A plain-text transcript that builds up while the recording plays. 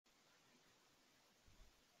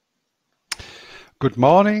Good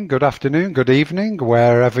morning, good afternoon, good evening,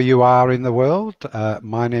 wherever you are in the world.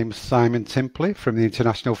 My name is Simon Timpley from the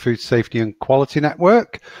International Food Safety and Quality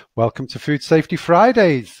Network. Welcome to Food Safety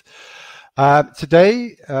Fridays.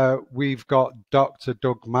 Today, we've got Dr.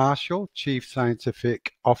 Doug Marshall, Chief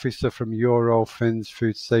Scientific Officer from Eurofins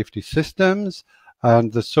Food Safety Systems.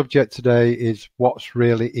 And the subject today is what's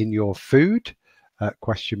really in your food?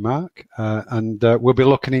 Question mark. We'll be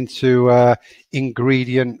looking into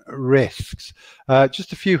ingredient risks.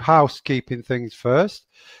 Just a few housekeeping things first.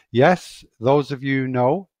 Yes, those of you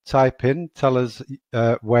know, type in, tell us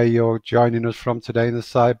where you're joining us from today in the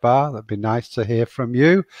sidebar. That'd be nice to hear from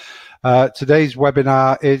you. Today's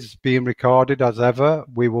webinar is being recorded as ever.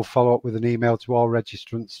 We will follow up with an email to all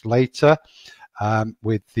registrants later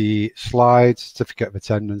with the slides, certificate of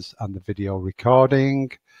attendance and the video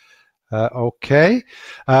recording. Okay.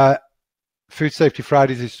 Food Safety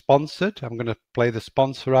Fridays is sponsored. I'm going to play the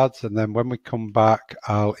sponsor ads, and then when we come back,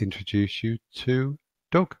 I'll introduce you to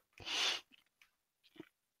Doug.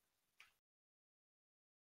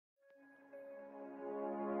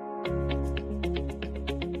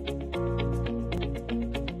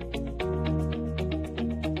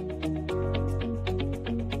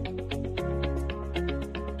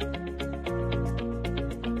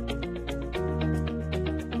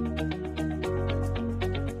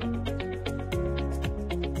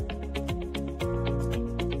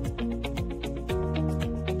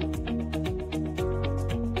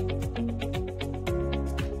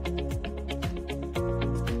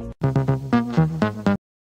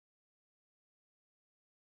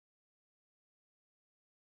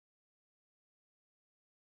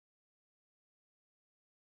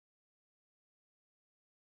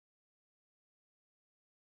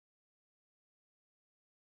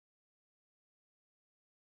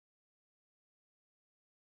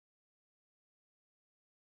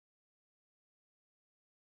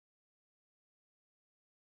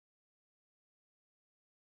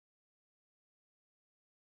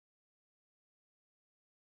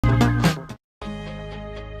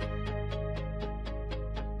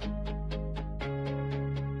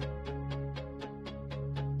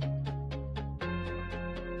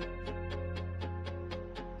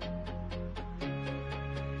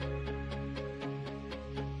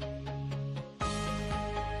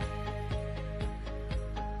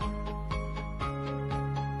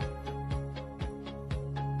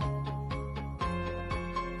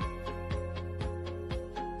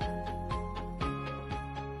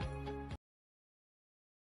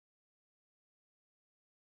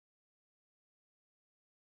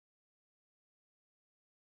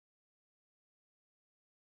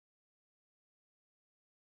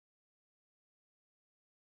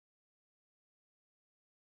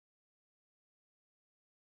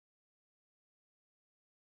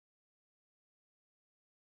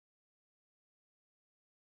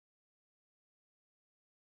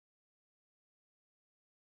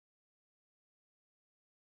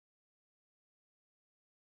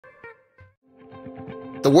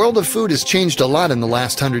 The world of food has changed a lot in the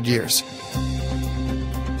last 100 years.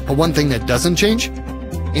 But one thing that doesn't change?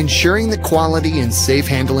 Ensuring the quality and safe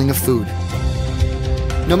handling of food.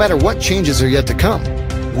 No matter what changes are yet to come,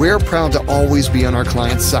 we're proud to always be on our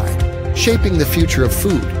clients' side, shaping the future of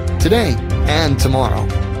food, today and tomorrow.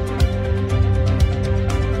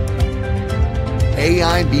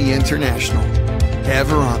 AIB International,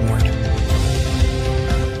 ever onward.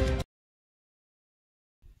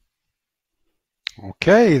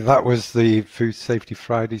 Okay, that was the Food Safety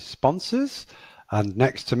Friday sponsors. And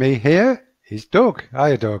next to me here is Doug.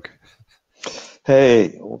 Hiya, Doug.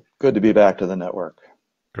 Hey, good to be back to the network.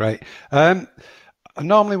 Great. I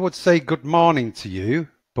normally would say good morning to you,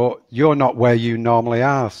 but you're not where you normally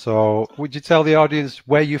are. So would you tell the audience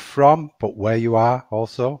where you're from, but where you are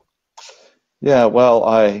also? Yeah, well,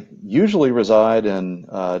 I usually reside in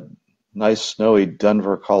nice snowy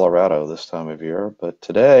Denver, Colorado this time of year, but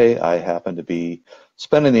today I happen to be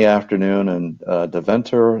spending the afternoon in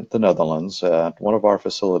Deventer, the Netherlands, at one of our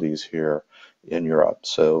facilities here in Europe.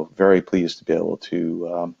 So very pleased to be able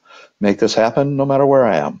to make this happen no matter where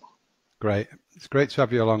I am. Great. It's great to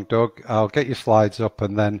have you along, Doug. I'll get your slides up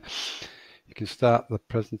and then you can start the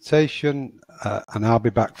presentation and I'll be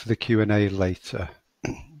back for the Q&A later.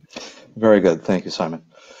 Very good. Thank you, Simon.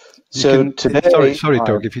 Today, sorry,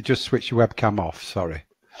 Doug, if you just switch your webcam off, sorry.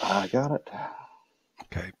 I got it.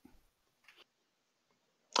 Okay.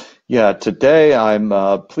 Yeah, today I'm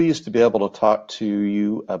pleased to be able to talk to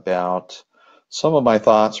you about some of my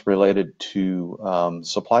thoughts related to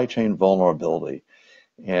supply chain vulnerability.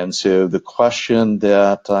 And so the question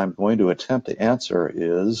that I'm going to attempt to answer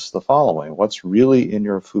is the following: what's really in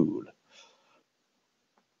your food?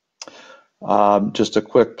 Just a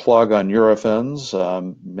quick plug on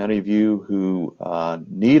Eurofins. Many of you who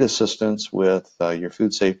need assistance with your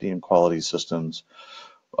food safety and quality systems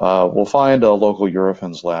will find a local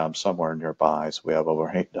Eurofins lab somewhere nearby. So we have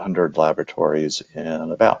over 800 laboratories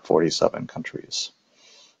in about 47 countries.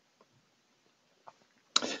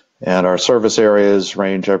 And our service areas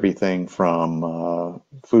range everything from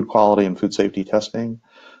food quality and food safety testing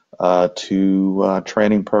to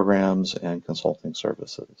training programs and consulting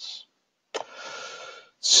services.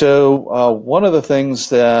 So one of the things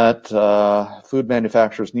that food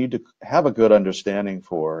manufacturers need to have a good understanding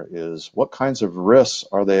for is what kinds of risks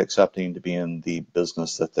are they accepting to be in the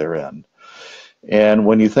business that they're in. And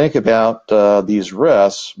when you think about these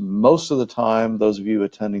risks, most of the time, those of you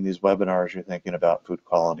attending these webinars, you're thinking about food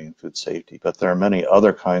quality and food safety, but there are many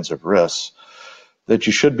other kinds of risks that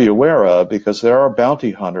you should be aware of, because there are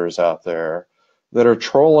bounty hunters out there that are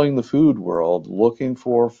trolling the food world looking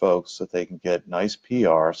for folks that they can get nice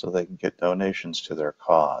PR so they can get donations to their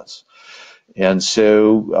cause. And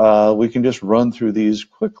so we can just run through these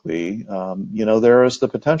quickly. You know, there is the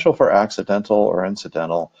potential for accidental or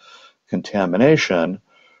incidental contamination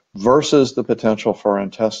versus the potential for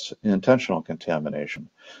intentional contamination.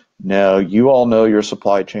 Now, you all know your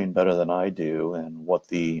supply chain better than I do and what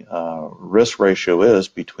the risk ratio is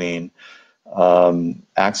between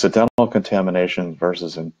accidental contamination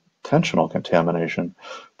versus intentional contamination.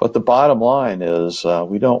 But the bottom line is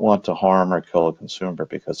we don't want to harm or kill a consumer,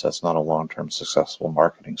 because that's not a long-term successful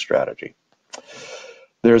marketing strategy.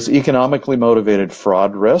 There's economically motivated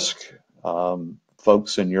fraud risk.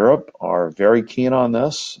 Folks in Europe are very keen on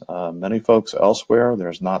this. Many folks elsewhere,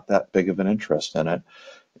 there's not that big of an interest in it.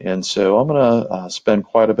 And so I'm going to spend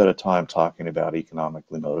quite a bit of time talking about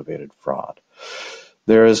economically motivated fraud.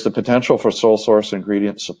 There is the potential for sole source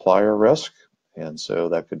ingredient supplier risk. And so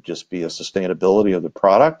that could just be a sustainability of the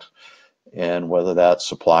product and whether that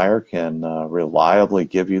supplier can reliably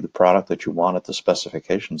give you the product that you want at the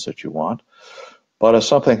specifications that you want. But if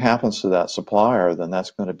something happens to that supplier, then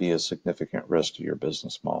that's going to be a significant risk to your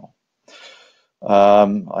business model.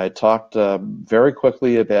 I talked very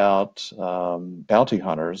quickly about bounty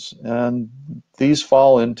hunters, and these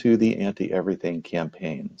fall into the anti-everything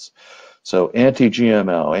campaigns. So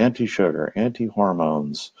anti-GMO, anti-sugar,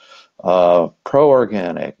 anti-hormones,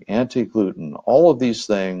 pro-organic, anti-gluten, all of these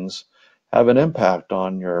things have an impact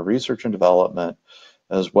on your research and development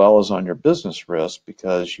as well as on your business risk,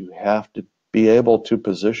 because you have to be able to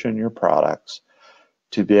position your products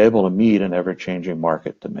to be able to meet an ever-changing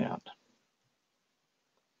market demand.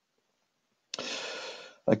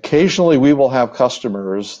 Occasionally, we will have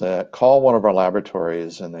customers that call one of our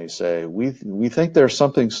laboratories and they say, we think there's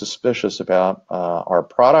something suspicious about our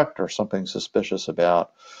product, or something suspicious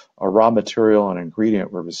about a raw material and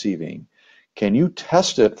ingredient we're receiving. Can you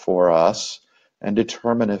test it for us and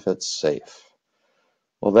determine if it's safe?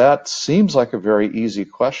 Well, that seems like a very easy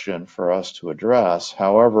question for us to address.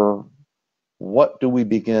 However, what do we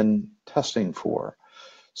begin testing for?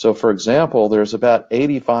 So, for example, there's about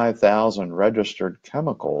 85,000 registered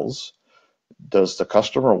chemicals. Does the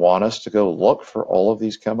customer want us to go look for all of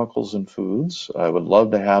these chemicals in foods? I would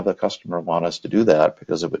love to have the customer want us to do that,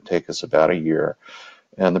 because it would take us about a year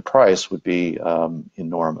and the price would be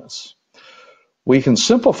enormous. We can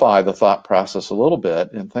simplify the thought process a little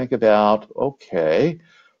bit and think about, okay,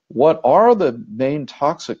 what are the main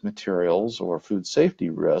toxic materials or food safety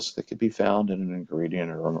risks that could be found in an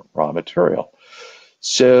ingredient or a raw material?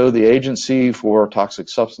 So the Agency for Toxic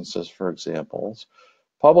Substances, for example,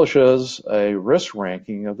 publishes a risk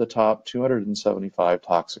ranking of the top 275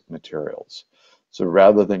 toxic materials. So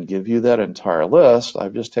rather than give you that entire list,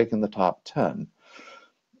 I've just taken the top 10.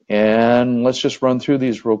 And let's just run through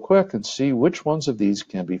these real quick and see which ones of these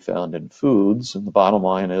can be found in foods. And the bottom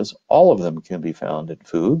line is all of them can be found in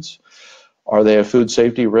foods. Are they a food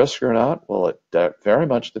safety risk or not? Well, it very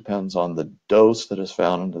much depends on the dose that is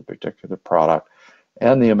found in the particular product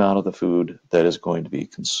and the amount of the food that is going to be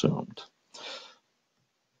consumed.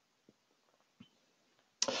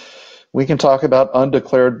 We can talk about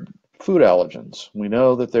undeclared food allergens. We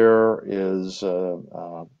know that there is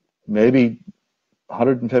maybe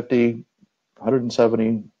 150,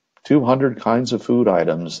 170, 200 kinds of food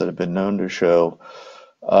items that have been known to show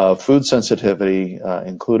food sensitivity,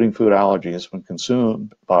 including food allergies, when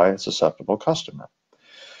consumed by a susceptible customer.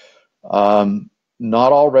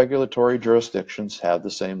 Not all regulatory jurisdictions have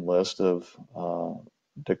the same list of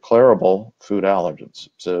declarable food allergens.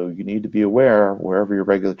 So you need to be aware, wherever your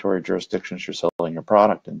regulatory jurisdictions you're selling your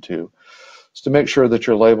product into, is to make sure that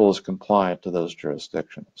your label is compliant to those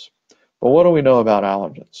jurisdictions. But what do we know about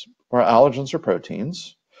allergens? Well, allergens are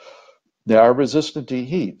proteins. They are resistant to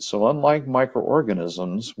heat, so unlike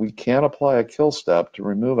microorganisms, we can apply a kill step to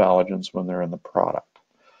remove allergens when they're in the product.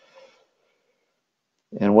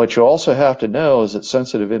 And what you also have to know is that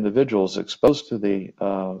sensitive individuals exposed to the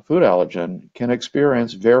food allergen can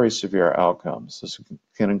experience very severe outcomes. This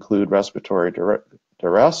can include respiratory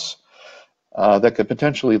duress that could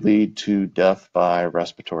potentially lead to death by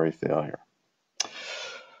respiratory failure.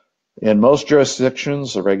 In most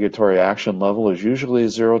jurisdictions, the regulatory action level is usually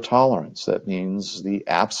zero tolerance. That means the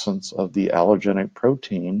absence of the allergenic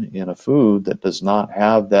protein in a food that does not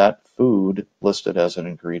have that food listed as an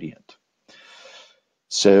ingredient.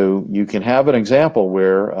 So you can have an example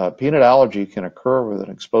where peanut allergy can occur with an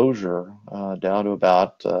exposure down to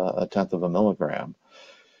about 1/10 of a milligram.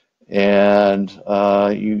 And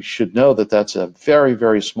you should know that that's a very,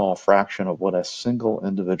 very small fraction of what a single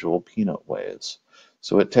individual peanut weighs.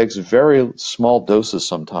 So it takes very small doses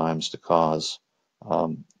sometimes to cause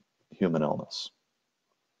human illness.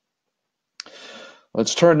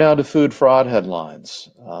 Let's turn now to food fraud headlines.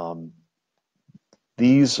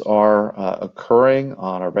 These are occurring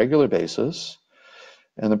on a regular basis.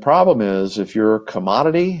 And the problem is if your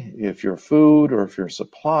commodity, if your food, or if your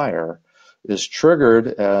supplier is triggered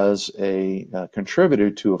as a contributor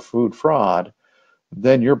to a food fraud,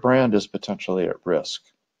 then your brand is potentially at risk.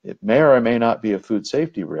 It may or may not be a food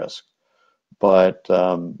safety risk, but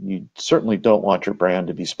you certainly don't want your brand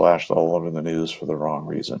to be splashed all over the news for the wrong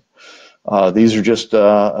reason. These are just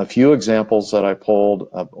a few examples that I pulled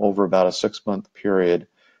over about a 6-month period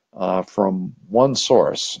from one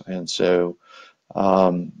source. And so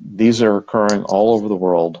these are occurring all over the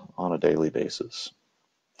world on a daily basis.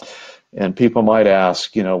 And people might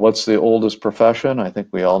ask, you know, what's the oldest profession? I think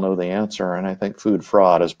we all know the answer, and I think food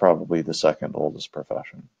fraud is probably the second oldest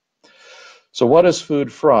profession. So what is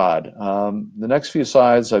food fraud? The next few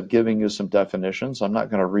slides I've given you some definitions. I'm not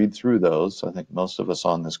going to read through those. I think most of us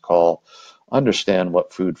on this call understand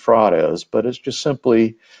what food fraud is, but it's just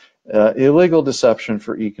simply illegal deception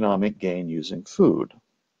for economic gain using food.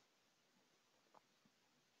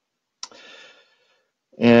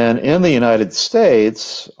 And in the United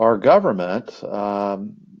States, our government,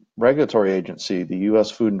 regulatory agency, the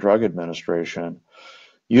U.S. Food and Drug Administration,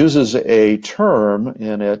 uses a term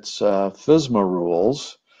in its FSMA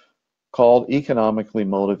rules called economically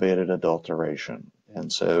motivated adulteration.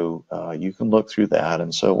 And so you can look through that.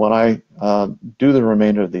 And so when I do the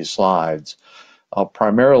remainder of these slides, I'll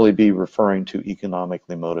primarily be referring to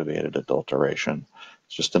economically motivated adulteration.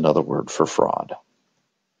 It's just another word for fraud.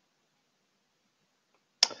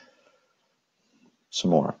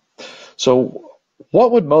 Some more. So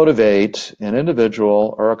what would motivate an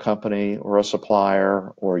individual or a company or a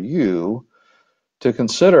supplier or you to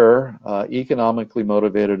consider economically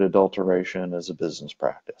motivated adulteration as a business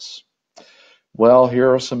practice? Well,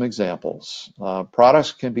 here are some examples.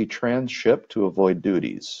 Products can be transshipped to avoid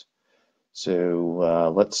duties.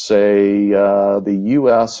 So let's say the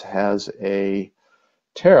U.S. has a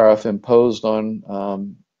tariff imposed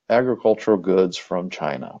on agricultural goods from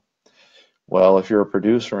China. Well, if you're a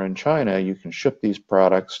producer in China, you can ship these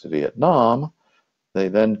products to Vietnam. They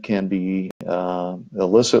then can be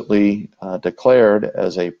illicitly declared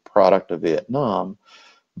as a product of Vietnam.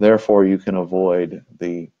 Therefore, you can avoid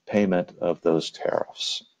the payment of those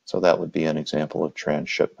tariffs. So that would be an example of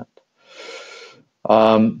transshipment.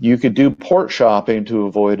 You could do port shopping to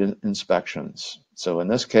avoid inspections. So in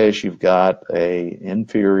this case, you've got an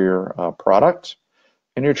inferior product,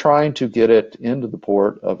 and you're trying to get it into the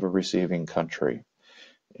port of a receiving country.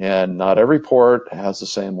 And not every port has the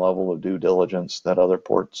same level of due diligence that other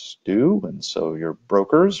ports do, and so your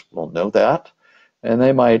brokers will know that, and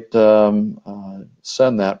they might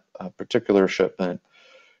send that particular shipment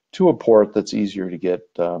to a port that's easier to get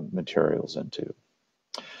materials into.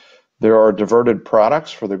 There are diverted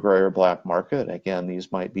products for the gray or black market. Again,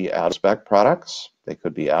 these might be out-of-spec products. They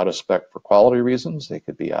could be out-of-spec for quality reasons. They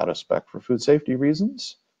could be out-of-spec for food safety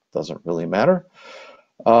reasons. Doesn't really matter.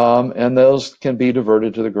 And those can be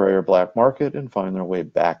diverted to the gray or black market and find their way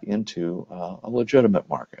back into a legitimate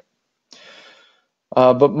market.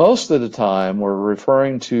 But most of the time, we're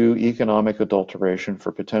referring to economic adulteration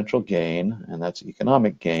for potential gain, and that's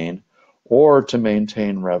economic gain, or to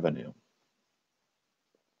maintain revenue.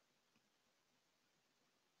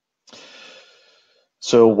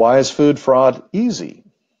 So why is food fraud easy?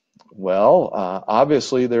 Well,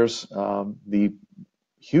 obviously there's the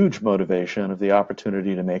huge motivation of the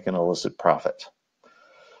opportunity to make an illicit profit.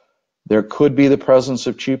 There could be the presence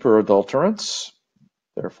of cheaper adulterants.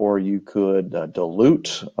 Therefore, you could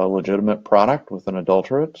dilute a legitimate product with an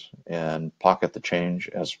adulterant and pocket the change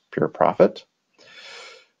as pure profit.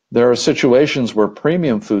 There are situations where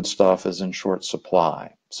premium foodstuff is in short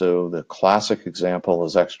supply. So the classic example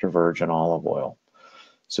is extra virgin olive oil.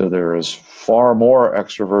 So there is far more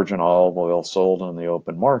extra virgin olive oil sold in the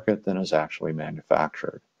open market than is actually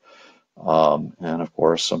manufactured. And of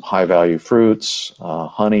course, some high value fruits,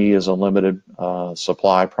 honey is a limited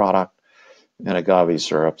supply product, and agave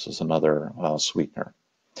syrups is another sweetener.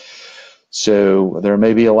 So there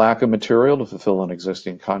may be a lack of material to fulfill an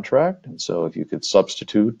existing contract. And so if you could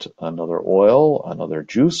substitute another oil, another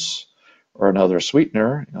juice, or another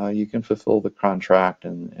sweetener, you can fulfill the contract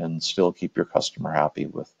and still keep your customer happy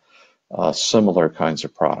with similar kinds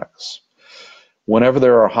of products. Whenever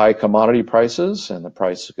there are high commodity prices and the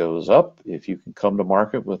price goes up, if you can come to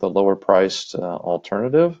market with a lower priced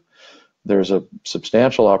alternative, there's a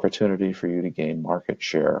substantial opportunity for you to gain market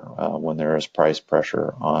share when there is price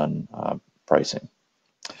pressure on pricing.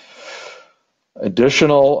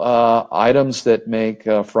 Additional items that make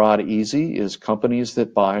fraud easy is companies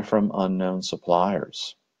that buy from unknown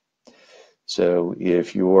suppliers. So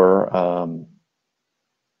if your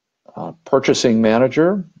purchasing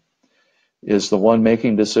manager is the one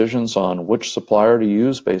making decisions on which supplier to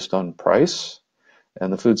use based on price,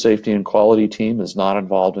 and the food safety and quality team is not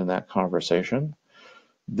involved in that conversation,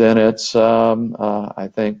 then it's, I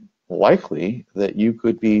think, likely that you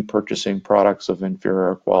could be purchasing products of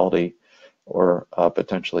inferior quality or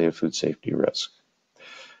potentially a food safety risk.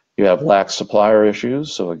 You have lax supplier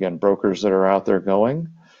issues, so again, brokers that are out there going,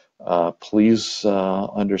 please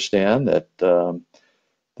understand that the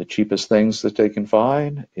cheapest things that they can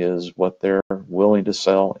find is what they're willing to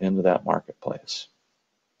sell into that marketplace.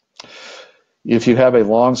 If you have a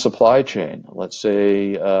long supply chain, let's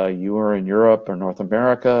say you are in Europe or North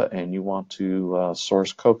America and you want to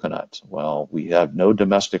source coconut. Well, we have no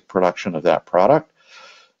domestic production of that product,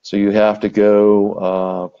 so you have to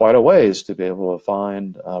go quite a ways to be able to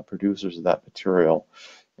find producers of that material,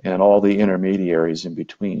 and all the intermediaries in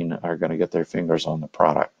between are going to get their fingers on the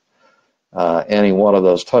product. Any one of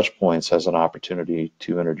those touch points has an opportunity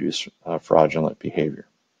to introduce fraudulent behavior.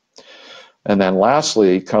 And then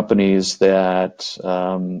lastly, companies that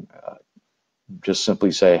just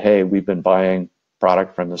simply say, hey, we've been buying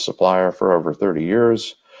product from the supplier for over 30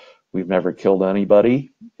 years. We've never killed anybody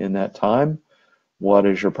in that time. What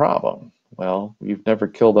is your problem? Well, you've never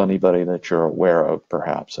killed anybody that you're aware of,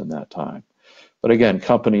 perhaps, in that time. But again,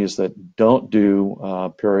 companies that don't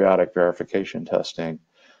do periodic verification testing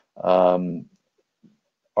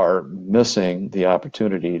are missing the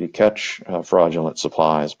opportunity to catch fraudulent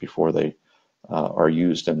supplies before they are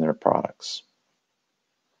used in their products.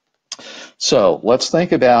 So let's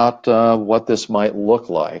think about what this might look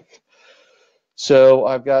like. So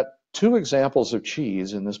I've got two examples of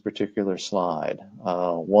cheese in this particular slide.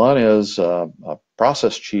 One is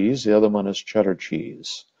processed cheese, the other one is cheddar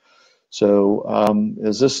cheese. So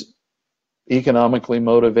is this economically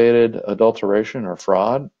motivated adulteration or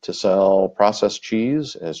fraud to sell processed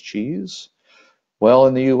cheese as cheese? Well,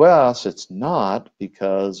 in the US, it's not,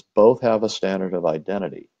 because both have a standard of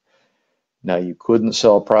identity. Now, you couldn't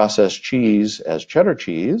sell processed cheese as cheddar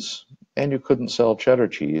cheese, and you couldn't sell cheddar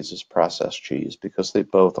cheese as processed cheese, because they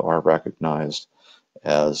both are recognized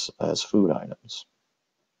as food items.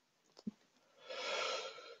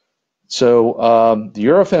 So the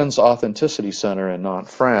Eurofins Authenticity Center in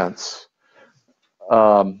Nantes, France,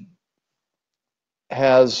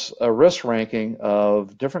 has a risk ranking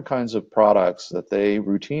of different kinds of products that they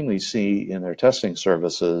routinely see in their testing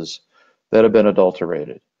services that have been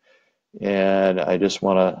adulterated. And I just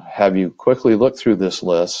want to have you quickly look through this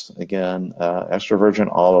list. Again, extra virgin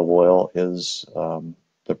olive oil is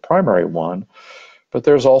the primary one, but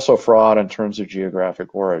there's also fraud in terms of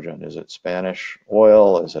geographic origin. Is it Spanish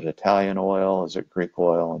oil? Is it Italian oil? Is it Greek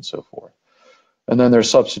oil? And so forth. And then there's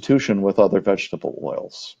substitution with other vegetable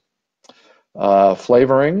oils.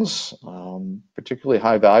 Flavorings, particularly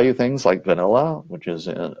high value things like vanilla, which is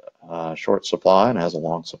in short supply and has a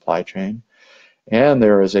long supply chain. And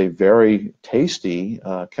there is a very tasty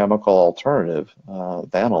chemical alternative,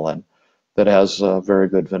 vanillin, that has a very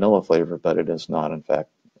good vanilla flavor, but it is not, in fact,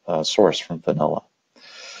 sourced from vanilla.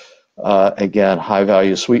 Again, high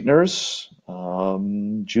value sweeteners,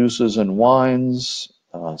 juices and wines,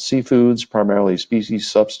 seafoods, primarily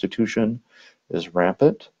species substitution is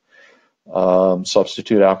rampant.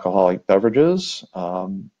 Substitute alcoholic beverages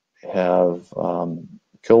have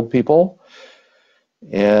killed people,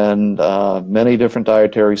 and many different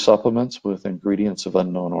dietary supplements with ingredients of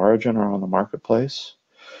unknown origin are on the marketplace.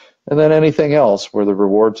 And then anything else where the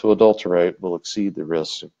reward to adulterate will exceed the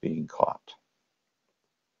risk of being caught.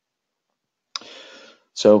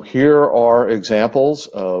 So here are examples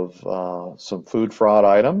of some food fraud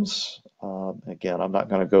items. Again, I'm not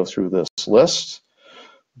going to go through this list,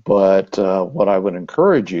 but what I would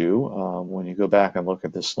encourage you when you go back and look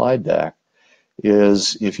at this slide deck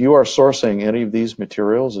is if you are sourcing any of these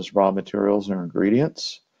materials as raw materials or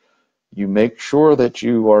ingredients, you make sure that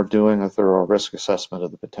you are doing a thorough risk assessment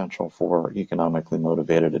of the potential for economically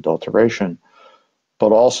motivated adulteration,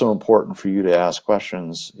 but also important for you to ask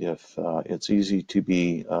questions if it's easy to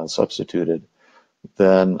be substituted,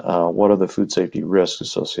 then what are the food safety risks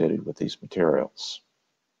associated with these materials?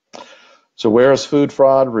 So where is food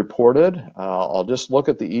fraud reported? I'll just look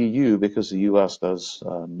at the EU because the US does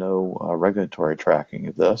no regulatory tracking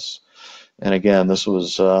of this. And again, this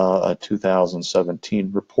was a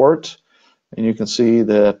 2017 report. And you can see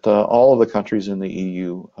that all of the countries in the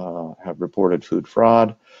EU have reported food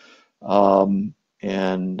fraud. And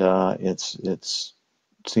it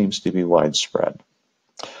seems to be widespread.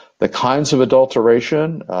 The kinds of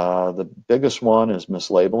adulteration, the biggest one is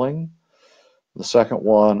mislabeling. The second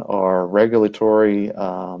one are regulatory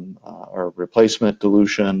or replacement,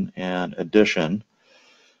 dilution, and addition,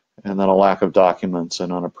 and then a lack of documents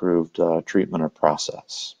and unapproved treatment or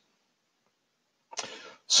process.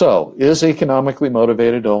 So, is economically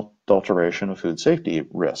motivated adulteration a food safety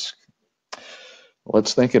risk?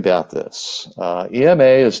 Let's think about this. EMA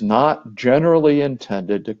is not generally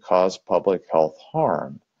intended to cause public health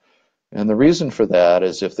harm. And the reason for that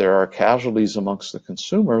is if there are casualties amongst the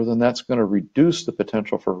consumer, then that's going to reduce the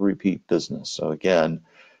potential for repeat business. So again,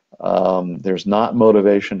 there's not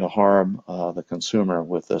motivation to harm the consumer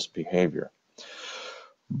with this behavior.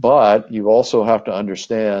 But you also have to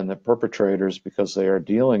understand that perpetrators, because they are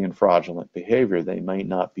dealing in fraudulent behavior, they might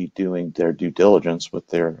not be doing their due diligence with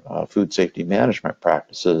their food safety management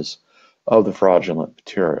practices of the fraudulent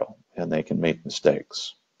material, and they can make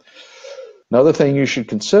mistakes. Another thing you should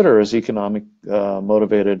consider is economic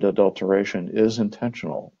motivated adulteration is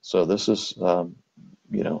intentional. So this is,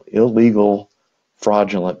 illegal,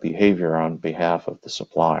 fraudulent behavior on behalf of the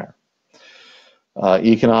supplier.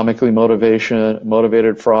 Economically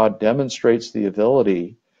motivated fraud demonstrates the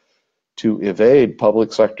ability to evade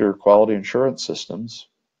public sector quality assurance systems.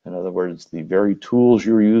 In other words, the very tools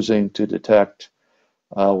you're using to detect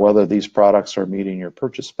whether these products are meeting your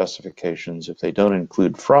purchase specifications. If they don't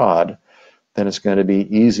include fraud, then it's going to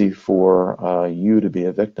be easy for you to be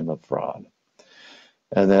a victim of fraud.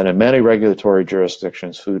 And then in many regulatory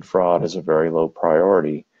jurisdictions, food fraud is a very low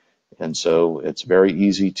priority. And so it's very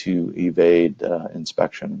easy to evade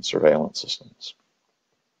inspection and surveillance systems.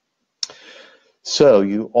 So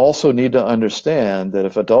you also need to understand that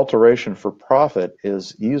if adulteration for profit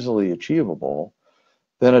is easily achievable,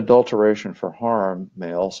 then adulteration for harm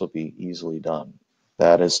may also be easily done.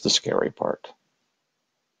 That is the scary part.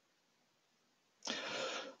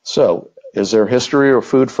 So, is there history of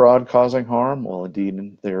food fraud causing harm? Well,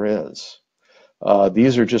 indeed, there is.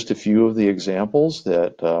 These are just a few of the examples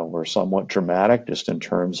that were somewhat dramatic, just in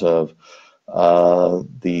terms of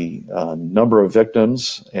the number of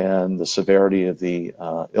victims and the severity of the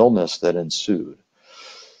illness that ensued.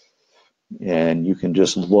 And you can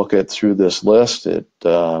just look at through this list. It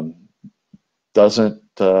doesn't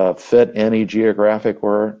fit any geographic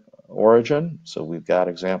origin. So we've got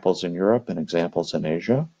examples in Europe and examples in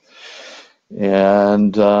Asia.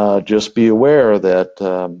 And just be aware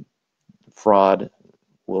that fraud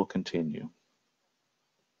will continue.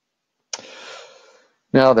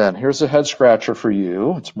 Now then, here's a head scratcher for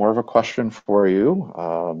you. It's more of a question for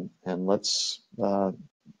you. And let's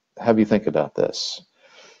have you think about this.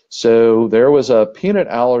 So there was a peanut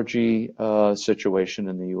allergy situation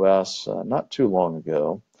in the US not too long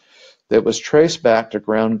ago that was traced back to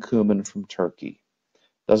ground cumin from Turkey.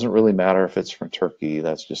 Doesn't really matter if it's from Turkey,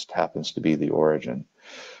 that just happens to be the origin.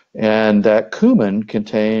 And that cumin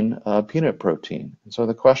contained peanut protein. So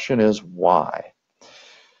the question is, why?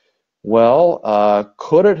 Well,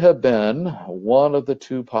 could it have been one of the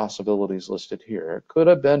two possibilities listed here? It could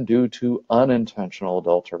have been due to unintentional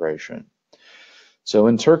adulteration. So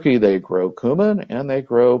in Turkey, they grow cumin and they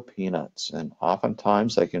grow peanuts, and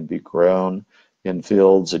oftentimes they can be grown in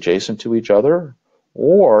fields adjacent to each other,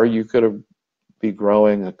 or you could be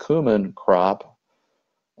growing a cumin crop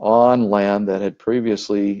on land that had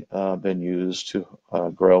previously been used to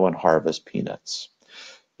grow and harvest peanuts.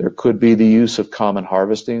 There could be the use of common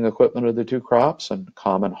harvesting equipment of the two crops and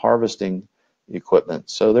common harvesting equipment.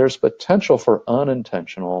 So there's potential for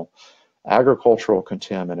unintentional agricultural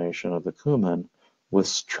contamination of the cumin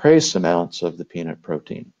with trace amounts of the peanut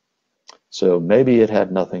protein. So maybe it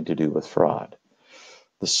had nothing to do with fraud.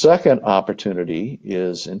 The second opportunity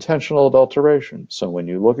is intentional adulteration. So when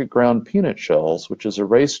you look at ground peanut shells, which is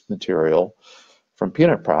erased material from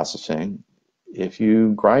peanut processing, if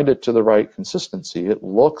you grind it to the right consistency, it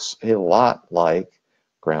looks a lot like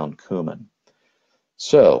ground cumin.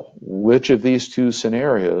 So which of these two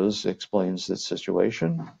scenarios explains this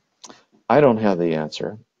situation? I don't have the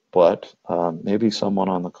answer, but maybe someone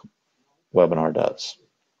on the webinar does.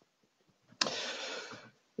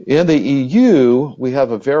 In the EU, we have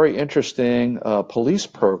a very interesting police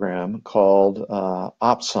program called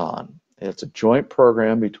OPSON. It's a joint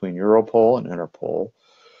program between Europol and Interpol,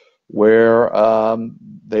 where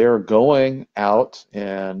they are going out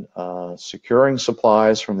and securing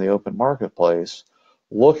supplies from the open marketplace,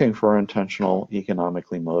 looking for intentional,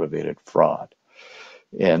 economically motivated fraud.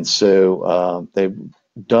 And so they've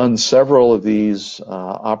done several of these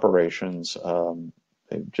operations.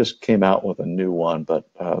 They just came out with a new one, but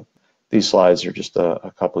these slides are just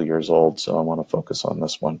a couple years old, so I want to focus on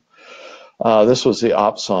this one. This was the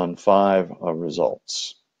OPSON 5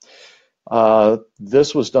 results.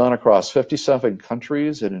 This was done across 57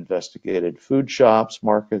 countries. It investigated food shops,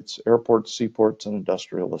 markets, airports, seaports, and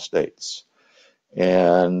industrial estates.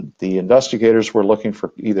 And the investigators were looking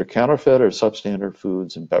for either counterfeit or substandard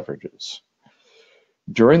foods and beverages.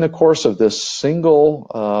 During the course of this single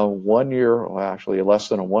 1 year, well, actually less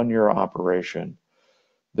than a 1 year operation,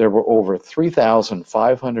 there were over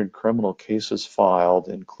 3,500 criminal cases filed,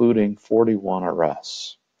 including 41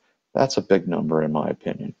 arrests. That's a big number in my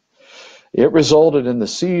opinion. It resulted in the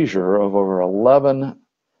seizure of over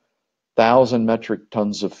 11,000 metric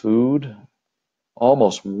tons of food,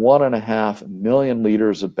 almost 1.5 million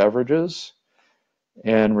liters of beverages,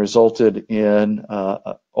 and resulted in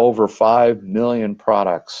over 5 million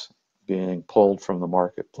products being pulled from the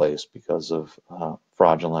marketplace because of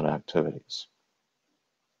fraudulent activities.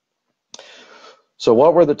 So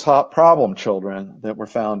what were the top problem children that were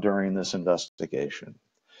found during this investigation?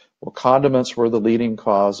 Well, condiments were the leading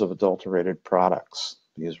cause of adulterated products.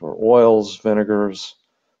 These were oils, vinegars,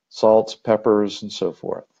 salts, peppers, and so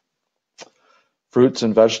forth. Fruits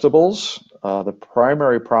and vegetables, the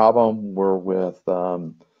primary problem were with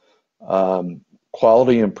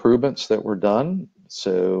quality improvements that were done.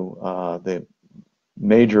 So the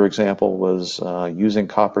major example was using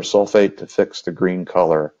copper sulfate to fix the green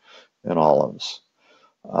color in olives.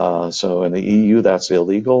 So in the EU, that's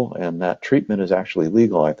illegal, and that treatment is actually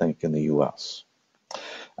legal, I think, in the US.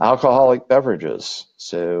 Alcoholic beverages.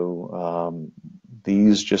 So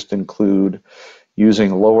these just include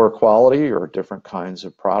using lower quality or different kinds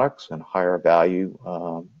of products and higher value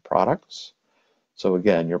products. So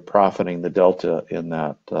again, you're profiting the delta in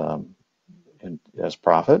that as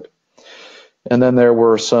profit. And then there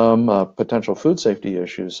were some potential food safety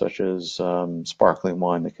issues, such as sparkling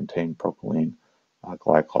wine that contained propylene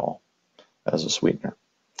glycol as a sweetener.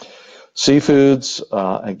 Seafoods,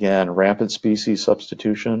 again, rampant species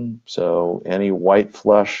substitution. So any white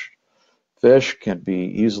flesh fish can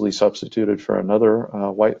be easily substituted for another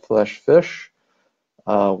white flesh fish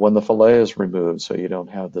when the fillet is removed, so you don't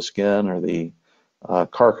have the skin or the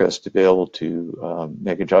carcass to be able to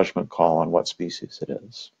make a judgment call on what species it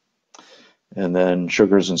is. And then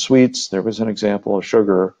sugars and sweets, there was an example of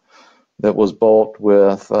sugar that was bulked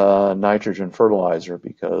with nitrogen fertilizer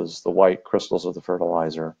because the white crystals of the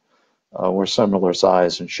fertilizer were similar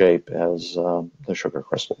size and shape as the sugar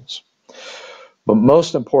crystals. But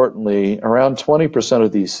most importantly, around 20%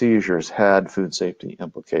 of these seizures had food safety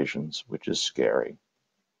implications, which is scary.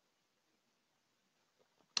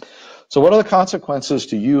 So what are the consequences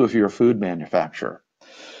to you if you're a food manufacturer?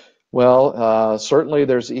 Well, certainly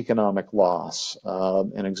there's economic loss.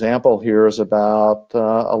 An example here is about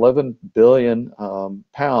 11 billion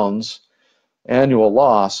pounds annual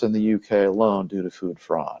loss in the UK alone due to food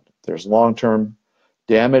fraud. There's long-term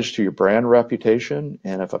damage to your brand reputation,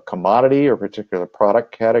 and if a commodity or particular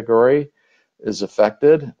product category is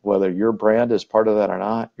affected, whether your brand is part of that or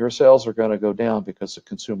not, your sales are going to go down because the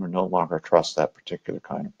consumer no longer trusts that particular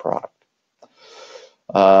kind of product.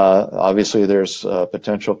 Obviously, there's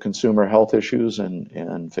potential consumer health issues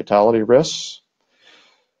and fatality risks.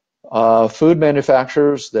 Food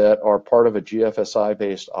manufacturers that are part of a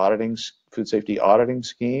GFSI-based food safety auditing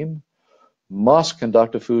scheme must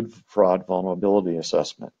conduct a food fraud vulnerability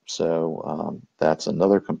assessment. So that's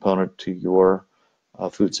another component to your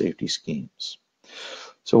food safety schemes.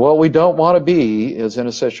 So what we don't want to be is in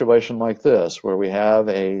a situation like this, where we have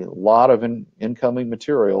a lot of incoming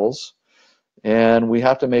materials and we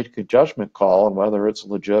have to make a judgment call on whether it's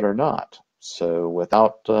legit or not. So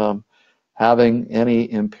without having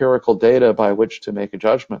any empirical data by which to make a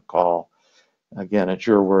judgment call, again, it's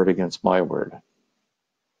your word against my word.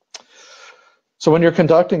 So when you're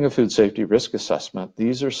conducting a food safety risk assessment,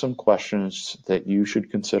 these are some questions that you should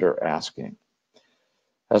consider asking.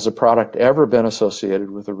 Has a product ever been associated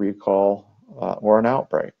with a recall or an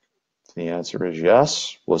outbreak? The answer is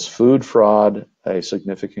yes. Was food fraud a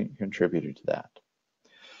significant contributor to that?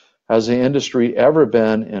 Has the industry ever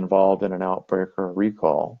been involved in an outbreak or a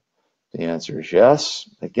recall? The answer is yes.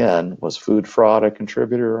 Again, was food fraud a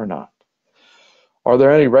contributor or not? Are there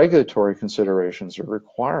any regulatory considerations or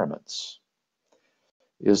requirements?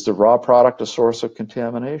 Is the raw product a source of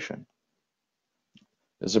contamination?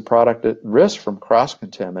 Is the product at risk from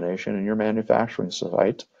cross-contamination in your manufacturing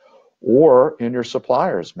site or in your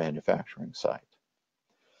supplier's manufacturing site?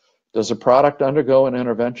 Does the product undergo an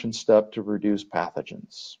intervention step to reduce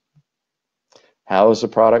pathogens? How is the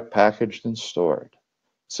product packaged and stored?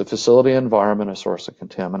 Is the facility environment a source of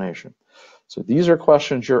contamination? So these are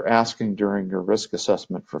questions you're asking during your risk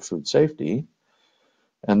assessment for food safety,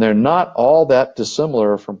 and they're not all that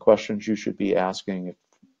dissimilar from questions you should be asking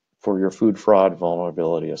for your food fraud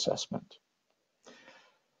vulnerability assessment.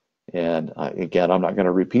 And again, I'm not going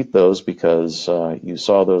to repeat those because you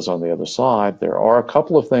saw those on the other side. There are a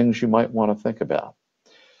couple of things you might want to think about.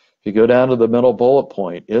 If you go down to the middle bullet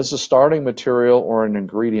point, is the starting material or an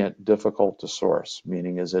ingredient difficult to source?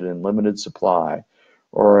 Meaning, is it in limited supply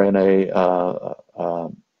or in a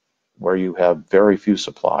where you have very few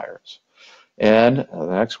suppliers? And the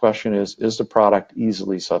next question is the product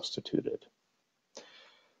easily substituted?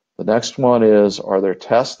 The next one is, are there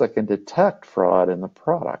tests that can detect fraud in the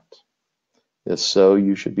product? If so,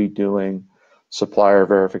 you should be doing supplier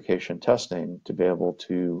verification testing to be able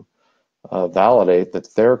to validate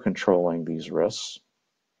that they're controlling these risks.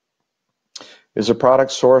 Is a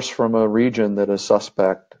product sourced from a region that is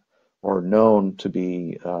suspect or known to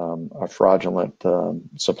be a fraudulent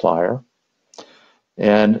supplier?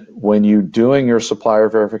 And when you're doing your supplier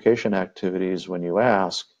verification activities, when you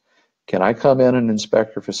ask, can I come in and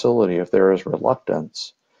inspect your facility if there is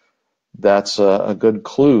reluctance? That's a good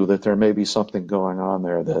clue that there may be something going on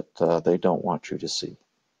there that they don't want you to see.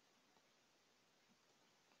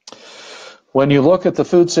 When you look at the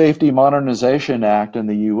Food Safety Modernization Act in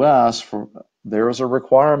the US, there is a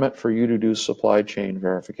requirement for you to do supply chain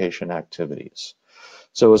verification activities.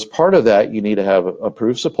 So as part of that, you need to have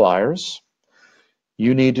approved suppliers.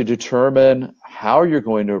 You need to determine how you're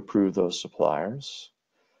going to approve those suppliers.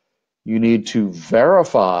 You need to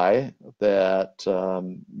verify that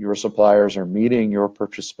your suppliers are meeting your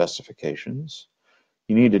purchase specifications.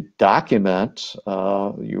 You need to document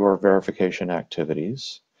your verification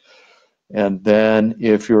activities. And then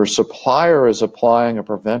if your supplier is applying a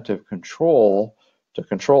preventive control to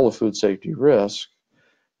control a food safety risk,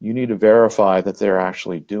 you need to verify that they're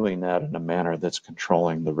actually doing that in a manner that's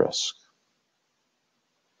controlling the risk.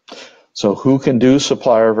 So who can do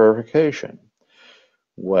supplier verification?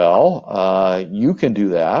 Well, you can do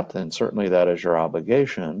that, and certainly that is your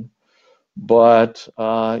obligation, but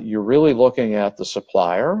you're really looking at the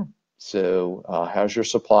supplier. So has your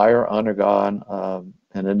supplier undergone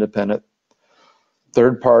an independent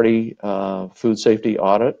third-party food safety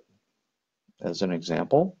audit, as an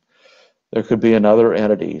example? There could be another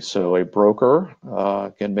entity. So a broker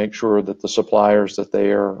can make sure that the suppliers that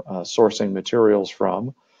they are sourcing materials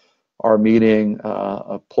from are meeting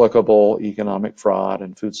applicable economic fraud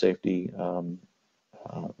and food safety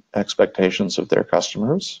expectations of their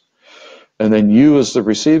customers. And then you as the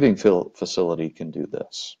receiving facility can do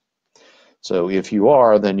this. So if you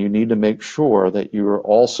are, then you need to make sure that you are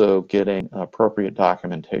also getting appropriate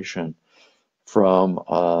documentation from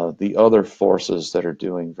the other forces that are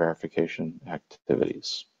doing verification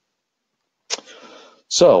activities.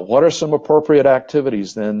 So what are some appropriate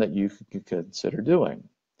activities then that you can consider doing?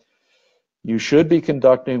 You should be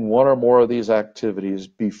conducting one or more of these activities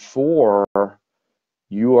before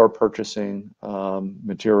you are purchasing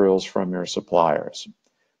materials from your suppliers.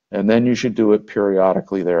 And then you should do it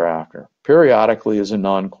periodically thereafter. Periodically is a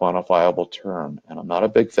non-quantifiable term, and I'm not a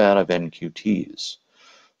big fan of NQTs.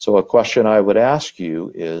 So a question I would ask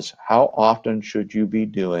you is, how often should you be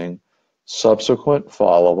doing subsequent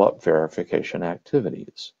follow-up verification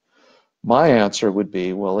activities? My answer would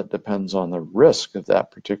be, well, it depends on the risk of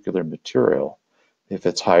that particular material. If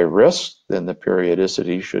it's high risk, then the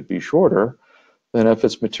periodicity should be shorter than if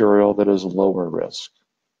it's material that is lower risk.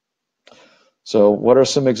 So what are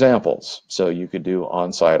some examples? So you could do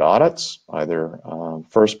on-site audits, either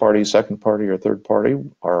first party, second party, or third party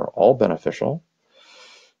are all beneficial.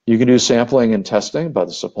 You can do sampling and testing by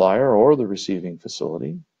the supplier or the receiving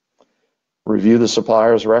facility. Review the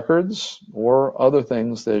supplier's records or other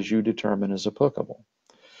things as you determine is applicable.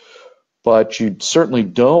 But you certainly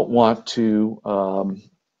don't want to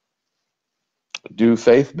do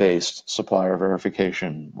faith-based supplier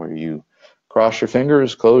verification, where you cross your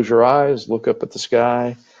fingers, close your eyes, look up at the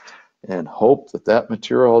sky, and hope that that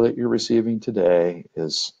material that you're receiving today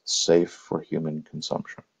is safe for human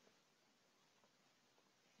consumption.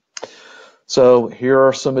 So here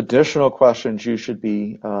are some additional questions you should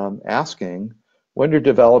be asking when you're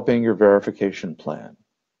developing your verification plan.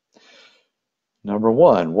 Number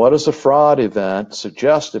one, what does a fraud event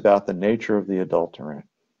suggest about the nature of the adulterant?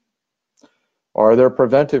 Are there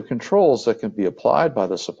preventive controls that can be applied by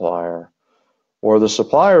the supplier or the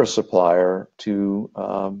supplier's supplier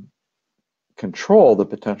to control the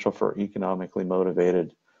potential for economically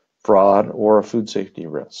motivated fraud or a food safety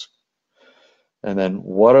risk? And then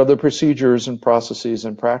what are the procedures and processes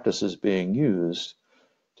and practices being used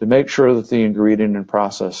to make sure that the ingredient and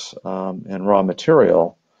process and raw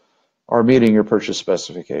material are meeting your purchase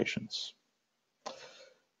specifications?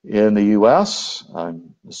 In the US,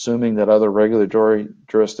 I'm assuming that other regulatory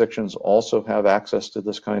jurisdictions also have access to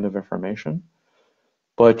this kind of information,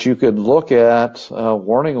 but you could look at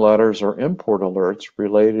warning letters or import alerts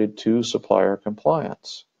related to supplier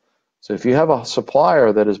compliance. So if you have a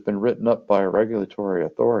supplier that has been written up by a regulatory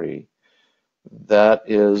authority, that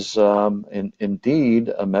is indeed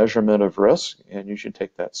a measurement of risk, and you should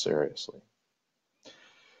take that seriously.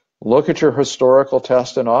 Look at your historical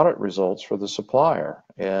test and audit results for the supplier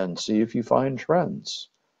and see if you find trends.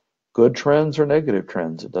 Good trends or negative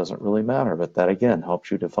trends, it doesn't really matter, but that again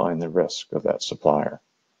helps you define the risk of that supplier.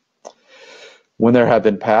 When there have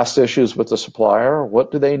been past issues with the supplier,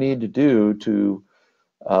 what do they need to do to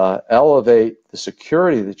elevate the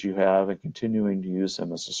security that you have in continuing to use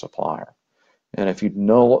them as a supplier? And if you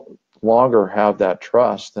no longer have that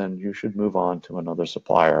trust, then you should move on to another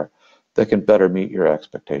supplier that can better meet your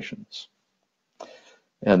expectations.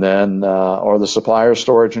 And then, are the supplier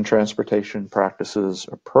storage and transportation practices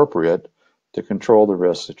appropriate to control the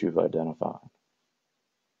risks that you've identified?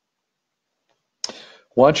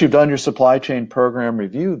 Once you've done your supply chain program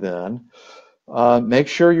review, then make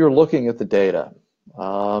sure you're looking at the data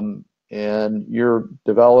and you're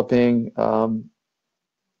developing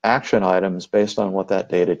action items based on what that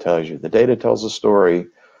data tells you. The data tells a story.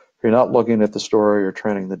 If you're not looking at the story or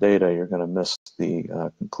training the data, you're going to miss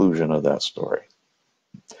the conclusion of that story.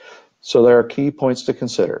 So there are key points to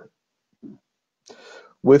consider.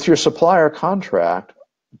 With your supplier contract,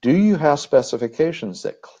 do you have specifications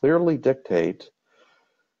that clearly dictate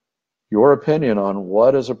your opinion on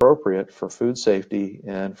what is appropriate for food safety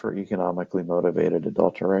and for economically motivated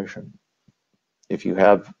adulteration? If you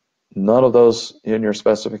have none of those in your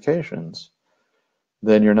specifications,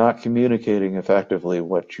 then you're not communicating effectively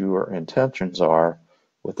what your intentions are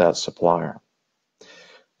with that supplier.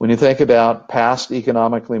 When you think about past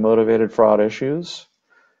economically motivated fraud issues,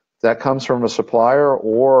 that comes from a supplier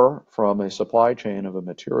or from a supply chain of a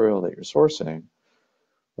material that you're sourcing,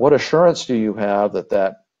 what assurance do you have that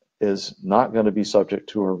that is not going to be subject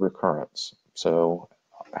to a recurrence? So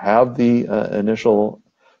have the initial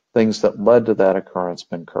things that led to that occurrence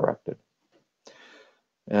been corrected?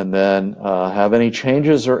 And then have any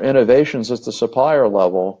changes or innovations at the supplier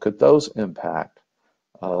level, could those impact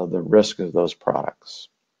the risk of those products?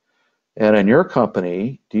 And in your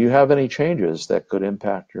company, do you have any changes that could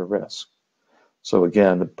impact your risk? So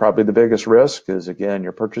again, probably the biggest risk is, again,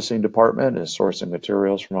 your purchasing department is sourcing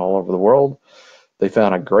materials from all over the world. They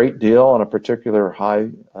found a great deal on a particular high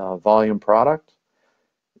volume product.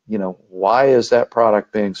 You know, why is that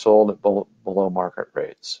product being sold at below market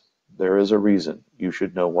rates? There is a reason. You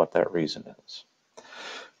should know what that reason is.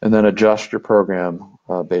 And then adjust your program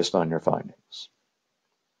based on your findings.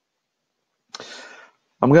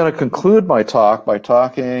 I'm going to conclude my talk by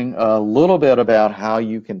talking a little bit about how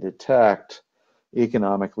you can detect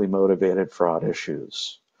economically motivated fraud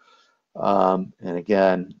issues. And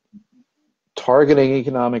again, targeting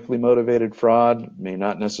economically motivated fraud may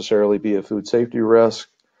not necessarily be a food safety risk,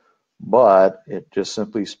 but it just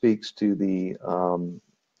simply speaks to the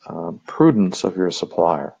prudence of your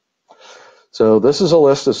supplier. So this is a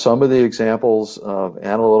list of some of the examples of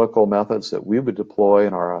analytical methods that we would deploy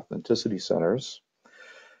in our authenticity centers.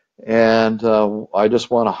 And I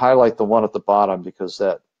just want to highlight the one at the bottom because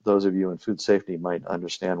those of you in food safety might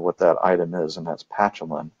understand what that item is, and that's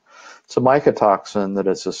pathogen. It's a mycotoxin that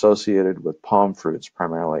is associated with palm fruits,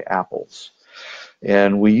 primarily apples.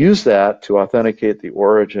 And we use that to authenticate the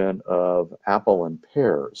origin of apple and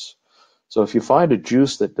pears. So if you find a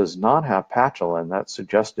juice that does not have pathogen, that's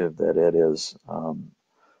suggestive that it is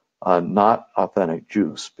not authentic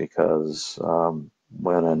juice, because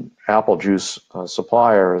when an apple juice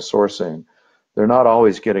supplier is sourcing, they're not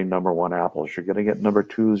always getting #1 apples. You're going to get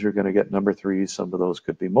 #2s, you're going to get #3s. Some of those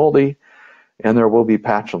could be moldy. and there will be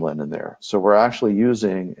pathogen in there. So we're actually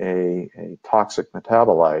using a toxic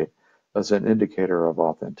metabolite as an indicator of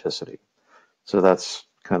authenticity. So that's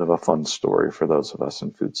kind of a fun story for those of us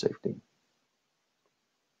in food safety.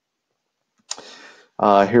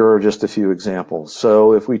 Here are just a few examples.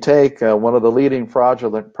 So if we take one of the leading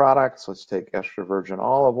fraudulent products, let's take extra virgin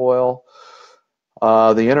olive oil.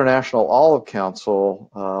 The International Olive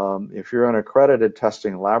Council, if you're an accredited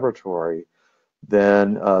testing laboratory,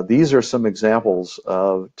 then these are some examples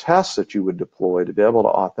of tests that you would deploy to be able to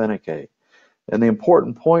authenticate. And the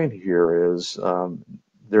important point here is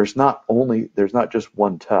there's not just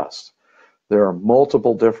one test. There are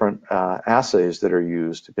multiple different assays that are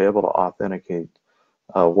used to be able to authenticate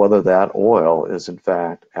whether that oil is in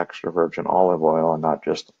fact extra virgin olive oil and not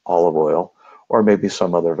just olive oil, or maybe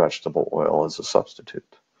some other vegetable oil as a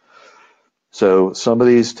substitute. So some of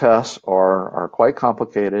these tests are quite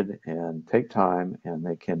complicated and take time, and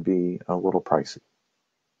they can be a little pricey.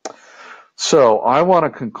 So I want to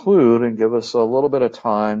conclude and give us a little bit of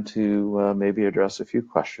time to maybe address a few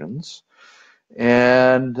questions.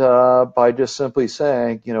 And by just simply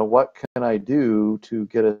saying, you know, what can I do to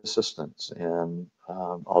get assistance? And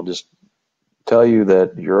I'll just tell you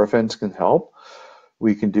that Eurofins can help.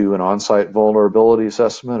 We can do an on-site vulnerability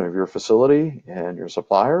assessment of your facility and your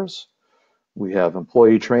suppliers. We have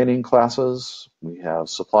employee training classes. We have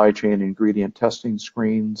supply chain ingredient testing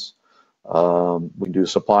screens. We do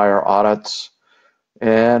supplier audits.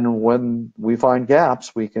 And when we find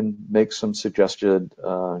gaps, we can make some suggested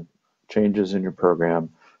changes in your program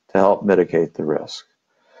to help mitigate the risk.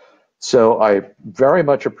 So I very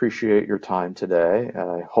much appreciate your time today, and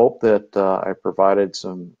I hope that I provided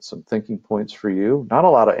some thinking points for you. Not a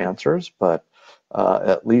lot of answers, but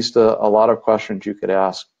at least a lot of questions you could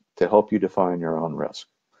ask to help you define your own risk.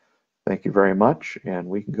 Thank you very much, and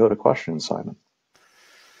we can go to questions, Simon.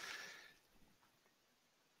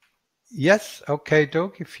 Yes, okay,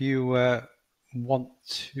 Doug, if you want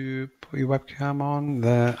to put your webcam on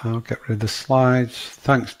there, I'll get rid of the slides.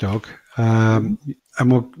 Thanks, Doug. And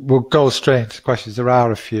we'll go straight into questions. There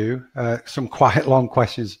are a few, some quite long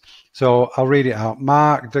questions. So I'll read it out.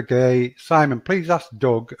 Mark, Degay, Simon, please ask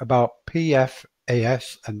Doug about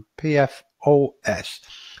PFAS and PFOS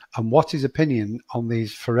and what his opinion on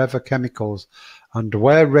these forever chemicals and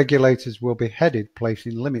where regulators will be headed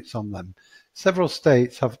placing limits on them. Several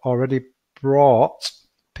states have already brought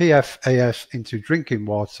PFAS into drinking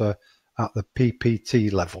water at the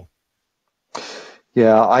PPT level.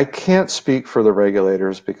 Yeah, I can't speak for the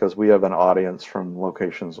regulators because we have an audience from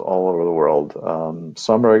locations all over the world.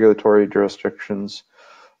 Some regulatory jurisdictions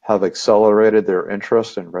have accelerated their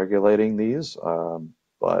interest in regulating these,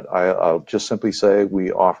 but I'll just simply say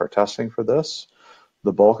we offer testing for this.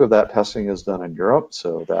 The bulk of that testing is done in Europe,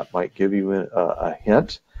 so that might give you a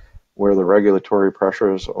hint where the regulatory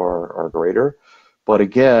pressures are greater. But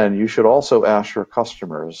again, you should also ask your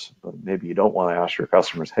customers, but maybe you don't want to ask your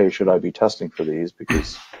customers, hey, should I be testing for these?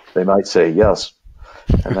 Because they might say yes,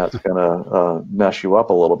 and that's going to mess you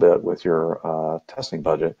up a little bit with your testing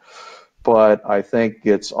budget. But I think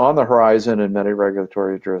it's on the horizon in many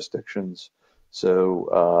regulatory jurisdictions,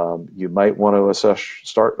 so you might want to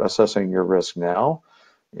start assessing your risk now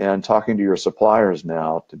and talking to your suppliers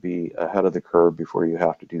now to be ahead of the curve before you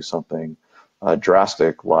have to do something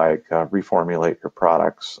drastic like reformulate your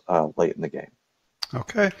products late in the game.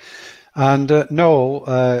 Okay. And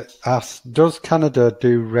Noel asked, does Canada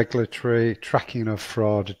do regulatory tracking of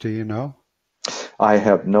fraud? Do you know? I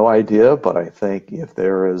have no idea, but I think if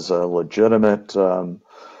there is a legitimate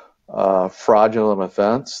fraudulent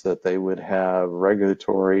offense, that they would have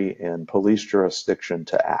regulatory and police jurisdiction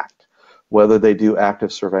to act. Whether they do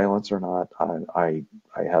active surveillance or not, I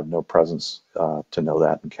have no presence to know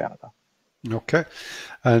that in Canada. Okay.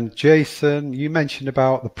 And Jason, you mentioned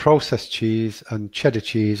about the processed cheese and cheddar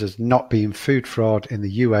cheese as not being food fraud in the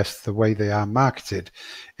US the way they are marketed.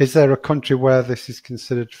 Is there a country where this is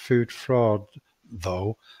considered food fraud,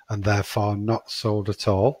 though, and therefore not sold at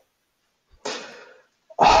all?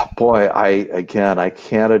 Boy, I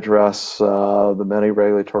can't address the many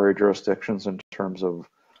regulatory jurisdictions in terms of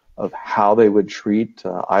how they would treat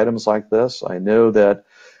items like this. I know that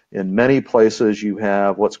in many places you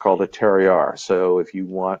have what's called a terroir. So if you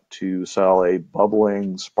want to sell a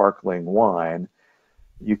bubbling, sparkling wine,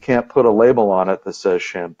 you can't put a label on it that says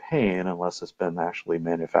champagne unless it's been actually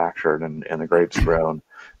manufactured and the grapes grown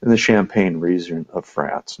in the Champagne region of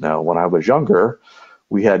France. Now, when I was younger,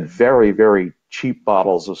 we had very, very cheap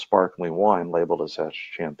bottles of sparkling wine labeled as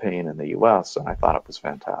champagne in the US, and I thought it was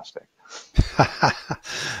fantastic.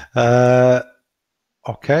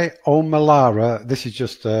 Okay, Omalara, this is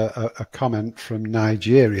just a comment from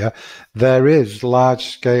Nigeria. There is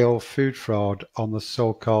large-scale food fraud on the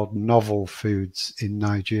so-called novel foods in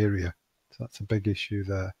Nigeria. So that's a big issue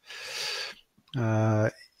there.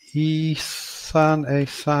 Isan,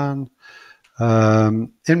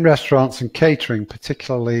 in restaurants and catering,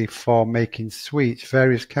 particularly for making sweets,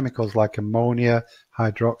 various chemicals like ammonia,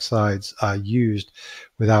 hydroxides are used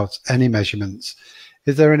without any measurements.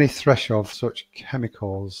 Is there any threshold for such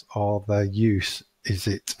chemicals or their use? Is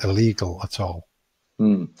it illegal at all?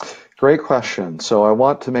 Great question. So I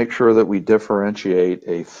want to make sure that we differentiate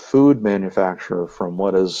a food manufacturer from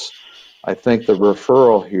what is, I think the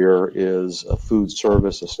referral here is a food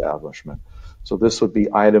service establishment. So this would be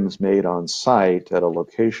items made on site at a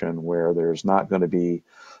location where there's not going to be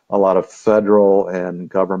a lot of federal and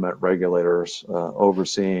government regulators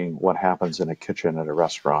overseeing what happens in a kitchen at a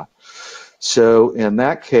restaurant. So in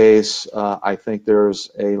that case, I think there's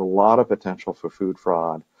a lot of potential for food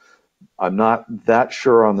fraud. I'm not that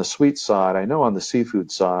sure on the sweet side. I know on the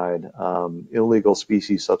seafood side, illegal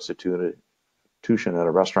species substitution at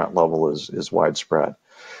a restaurant level is widespread.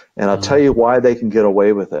 And I'll tell you why they can get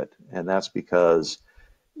away with it. And that's because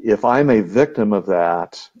if I'm a victim of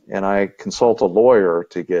that and I consult a lawyer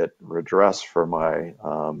to get redress for my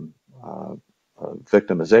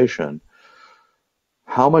victimization,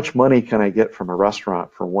 how much money can I get from a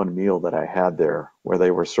restaurant for one meal that I had there where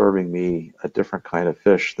they were serving me a different kind of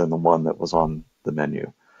fish than the one that was on the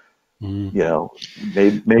menu? You know,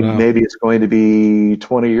 maybe it's going to be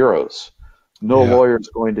 20 euros. No lawyer is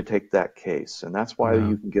going to take that case. And that's why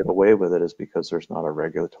you can get away with it, is because there's not a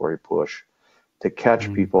regulatory push to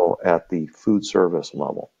catch people at the food service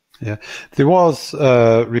level. Yeah, there was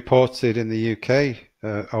reported in the UK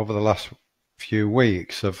over the last few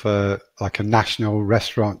weeks of like a national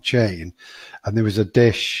restaurant chain, and there was a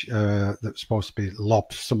dish that was supposed to be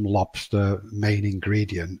some lobster main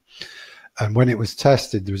ingredient, and when it was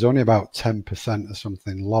tested there was only about 10% or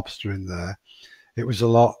something lobster in there. It was a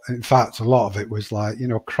lot, in fact a lot of it was like, you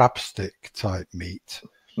know, crab stick type meat.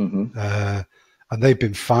 And they've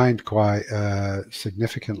been fined quite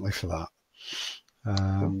significantly for that.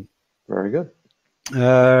 Very good.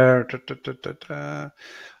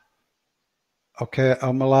 Okay,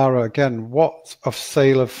 Malara again, what of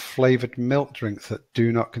sale of flavored milk drinks that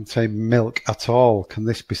do not contain milk at all? Can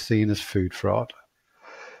this be seen as food fraud?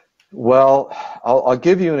 Well, I'll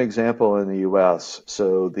give you an example in the US.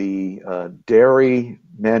 So the dairy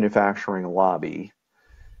manufacturing lobby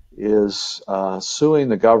is suing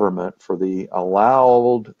the government for the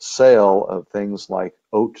allowed sale of things like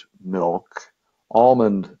oat milk,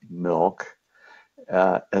 almond milk,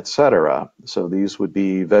 etc. So these would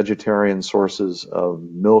be vegetarian sources of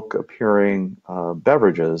milk appearing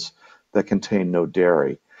beverages that contain no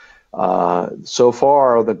dairy. So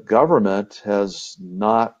far, the government has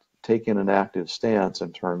not taken an active stance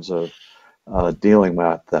in terms of dealing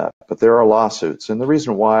with that, but there are lawsuits. And the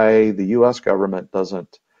reason why the US government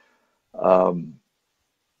doesn't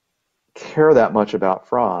care that much about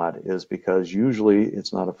fraud is because usually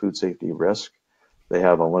it's not a food safety risk. They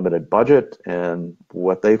have a limited budget, and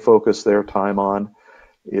what they focus their time on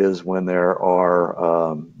is when there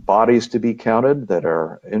are bodies to be counted that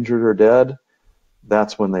are injured or dead.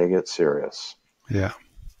 That's when they get serious. Yeah.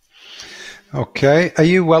 Okay. Are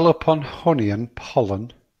you well up on honey and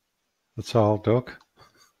pollen? That's all, Doug.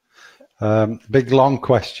 Big long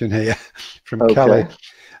question here from Kelly.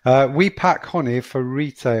 We pack honey for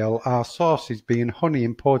retail, our sources being honey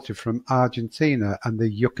imported from Argentina and the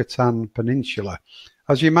Yucatan Peninsula.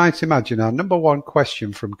 As you might imagine, our number one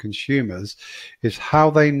question from consumers is how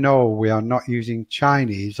they know we are not using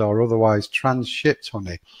Chinese or otherwise transshipped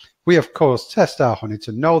honey. We, of course, test our honey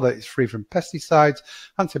to know that it's free from pesticides,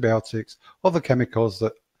 antibiotics, other chemicals,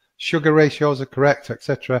 that sugar ratios are correct,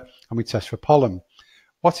 etc., and we test for pollen.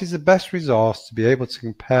 What is the best resource to be able to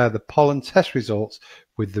compare the pollen test results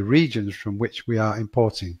with the regions from which we are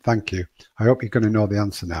importing? Thank you. I hope you're going to know the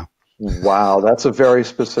answer now. Wow, that's a very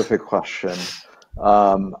specific question.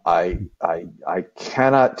 I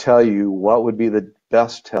cannot tell you what would be the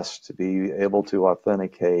best test to be able to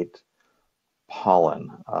authenticate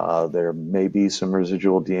pollen. There may be some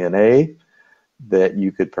residual DNA that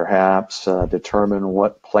you could perhaps determine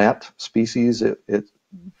what plant species it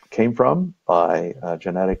came from by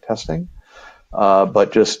genetic testing.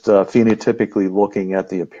 But just phenotypically looking at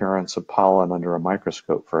the appearance of pollen under a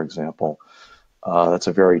microscope, for example, that's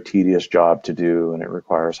a very tedious job to do, and it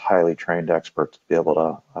requires highly trained experts to be able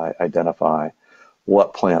to identify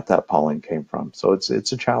what plant that pollen came from. So it's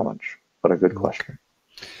a challenge, but a good question.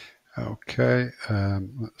 Okay,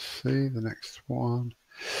 let's see the next one.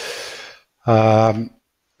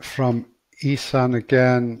 From Isan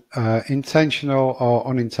again, intentional or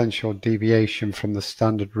unintentional deviation from the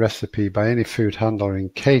standard recipe by any food handler in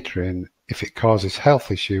catering, if it causes health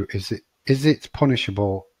issue, is it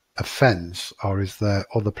punishable offence, or is there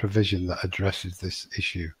other provision that addresses this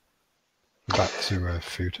issue? Back to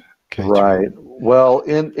food catering. Right. Well,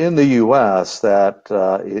 in the U.S., that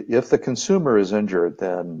if the consumer is injured,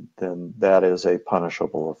 then that is a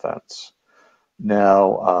punishable offense.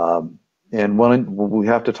 Now, and when we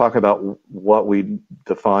have to talk about what we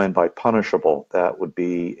define by punishable, that would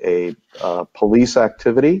be a police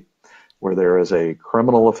activity where there is a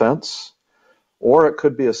criminal offense, or it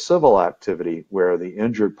could be a civil activity where the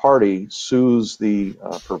injured party sues the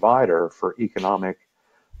provider for economic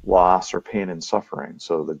loss or pain and suffering.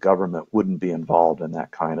 So the government wouldn't be involved in that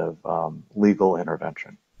kind of legal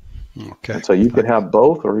intervention. Okay. And so you could have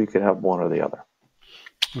both, or you could have one or the other.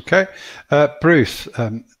 Okay. Bruce,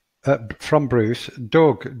 from Bruce,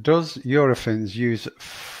 Doug, does Eurofins use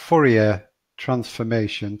Fourier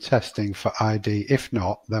transformation testing for ID? If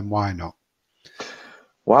not, then why not?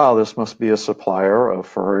 Wow, this must be a supplier of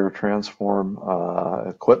Fourier transform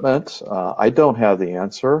equipment. I don't have the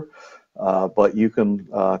answer, but you can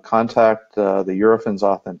contact the Eurofins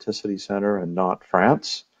Authenticity Center in Nantes,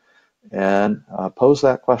 France, and pose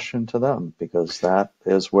that question to them, because that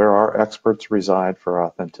is where our experts reside for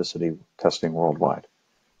authenticity testing worldwide.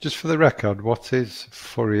 Just for the record, what is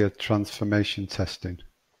Fourier transformation testing?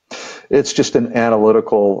 It's just an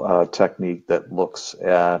analytical technique that looks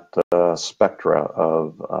at spectra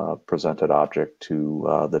of presented object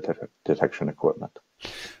to the detection equipment.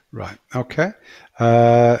 Right, okay.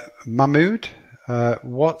 Mahmood,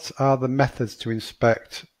 what are the methods to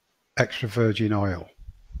inspect extra virgin oil?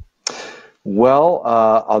 Well,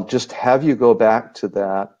 I'll just have you go back to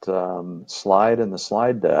that slide in the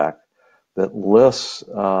slide deck that lists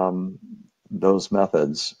those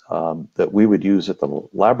methods that we would use at the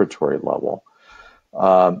laboratory level.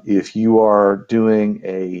 If you are doing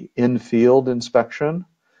a in-field inspection,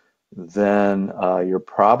 then you're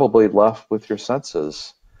probably left with your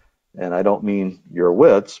senses. And I don't mean your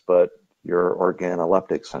wits, but your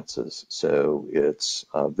organoleptic senses. So it's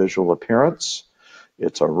visual appearance,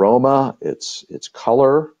 it's aroma, it's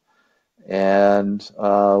color, and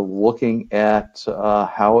looking at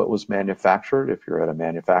how it was manufactured if you're at a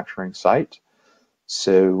manufacturing site.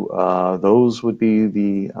 So those would be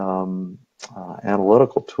the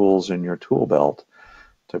analytical tools in your tool belt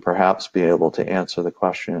to perhaps be able to answer the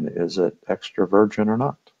question, is it extra virgin or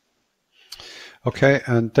not? Okay,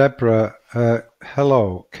 and Deborah,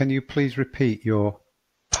 hello. Can you please repeat your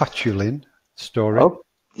patulin story? Oh,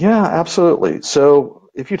 yeah, absolutely. So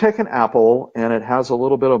if you take an apple and it has a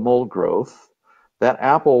little bit of mold growth, that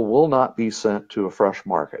apple will not be sent to a fresh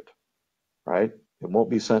market, right? It won't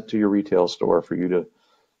be sent to your retail store for you to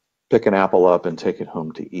pick an apple up and take it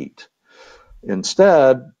home to eat.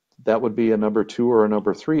 Instead, that would be a number 2 or a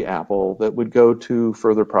number 3 apple that would go to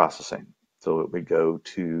further processing. So it would go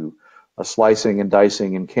to a slicing and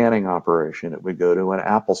dicing and canning operation. It would go to an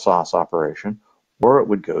applesauce operation, or it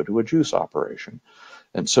would go to a juice operation.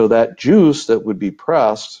 And so that juice that would be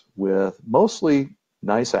pressed with mostly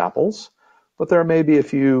nice apples, but there may be a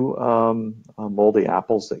few moldy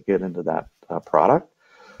apples that get into that product.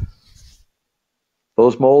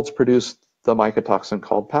 Those molds produce the mycotoxin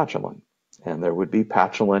called pathogen, and there would be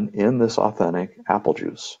pathogen in this authentic apple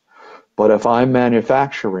juice. But if I'm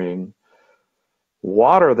manufacturing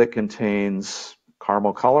water that contains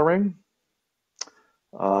caramel coloring,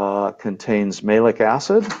 contains malic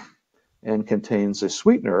acid, and contains a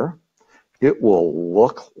sweetener, it will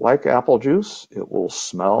look like apple juice, it will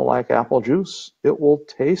smell like apple juice, it will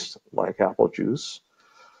taste like apple juice.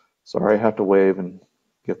 Sorry, I have to wave and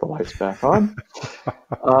get the lights back on.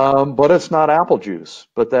 But it's not apple juice.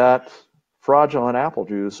 But that fraudulent apple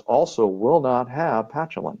juice also will not have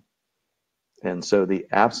pathogen. And so the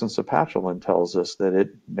absence of pathogen tells us that it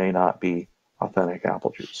may not be authentic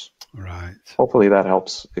apple juice. Right. Hopefully that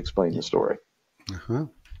helps explain the story. Uh-huh.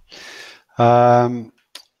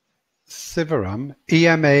 Sivaram,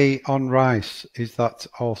 EMA on rice, is that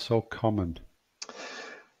also common?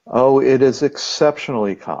 Oh, it is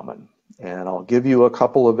exceptionally common. And I'll give you a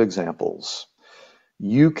couple of examples.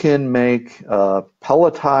 You can make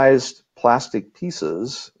pelletized plastic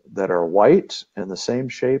pieces that are white and the same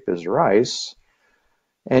shape as rice,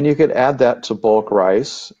 and you could add that to bulk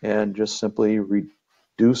rice and just simply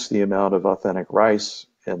reduce the amount of authentic rice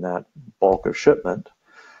in that bulk of shipment.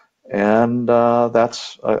 And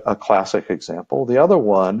that's a classic example. The other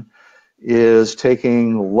one is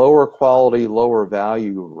taking lower quality, lower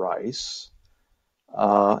value rice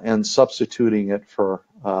and substituting it for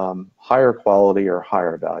higher quality or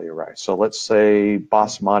higher value rice. So let's say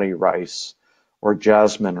basmati rice or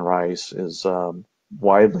jasmine rice is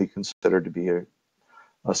widely considered to be a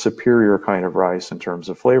superior kind of rice in terms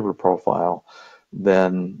of flavor profile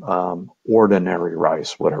than ordinary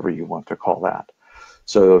rice, whatever you want to call that.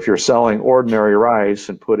 So if you're selling ordinary rice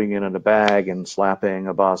and putting it in a bag and slapping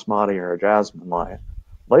a basmati or a jasmine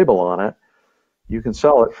label on it, you can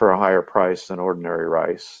sell it for a higher price than ordinary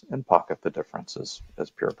rice and pocket the differences as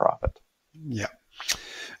pure profit. Yeah.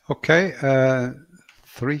 Okay.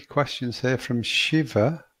 3 questions here from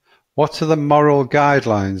Shiva. What are the moral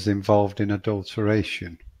guidelines involved in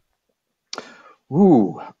adulteration?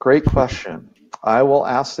 Ooh, great question. I will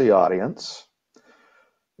ask the audience,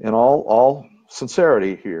 in all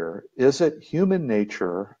sincerity here, is it human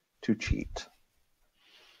nature to cheat?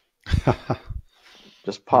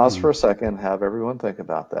 Just pause for a second, have everyone think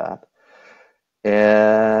about that.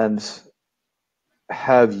 And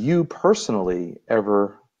have you personally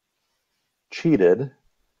ever cheated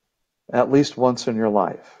at least once in your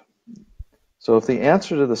life? So if the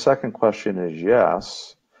answer to the second question is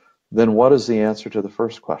yes, then what is the answer to the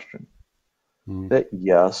first question? That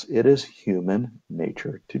yes, it is human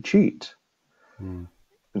nature to cheat.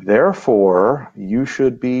 Therefore, you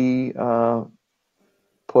should be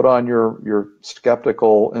put on your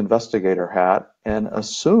skeptical investigator hat and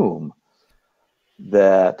assume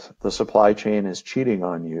that the supply chain is cheating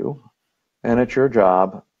on you, and it's your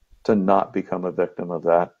job to not become a victim of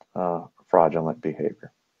that fraudulent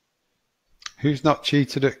behavior. Who's not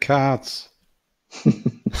cheated at cards?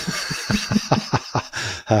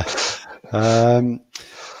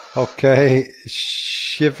 Okay,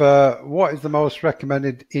 Shiva, what is the most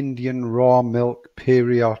recommended Indian raw milk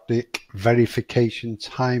periodic verification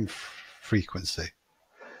time frequency?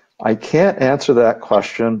 I can't answer that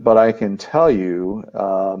question, but I can tell you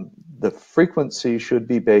the frequency should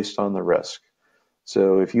be based on the risk.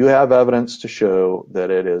 So if you have evidence to show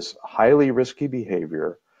that it is highly risky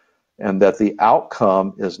behavior and that the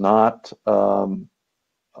outcome is not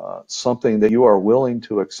something that you are willing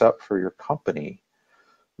to accept for your company,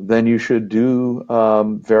 then you should do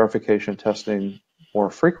verification testing more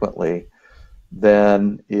frequently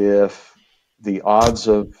than if the odds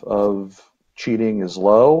of cheating is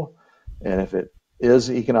low, and if it is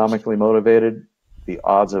economically motivated, the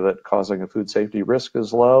odds of it causing a food safety risk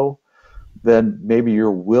is low, then maybe you're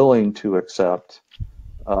willing to accept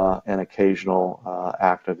an occasional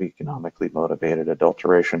act of economically motivated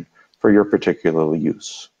adulteration for your particular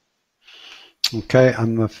use. Okay,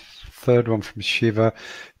 and the third one from Shiva.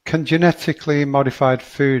 Can genetically modified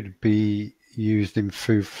food be used in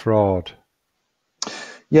food fraud?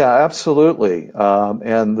 Yeah, absolutely.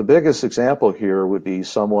 And the biggest example here would be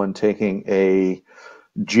someone taking a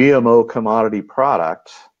GMO commodity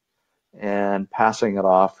product and passing it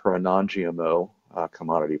off for a non-GMO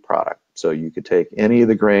commodity product. So you could take any of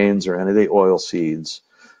the grains or any of the oil seeds.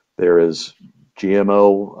 There is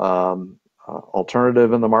GMO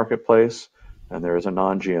alternative in the marketplace, and there is a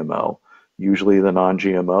non-GMO. Usually the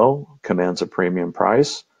non-GMO commands a premium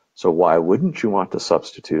price, so why wouldn't you want to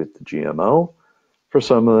substitute the GMO for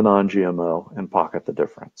some of the non-GMO and pocket the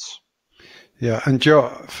difference? Yeah, and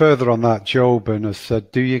further on that, Joban has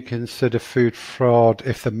said, do you consider food fraud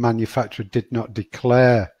if the manufacturer did not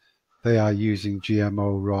declare they are using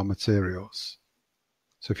GMO raw materials?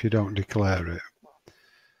 So if you don't declare it.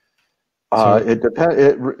 It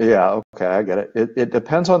depends. Yeah, okay, I get it. It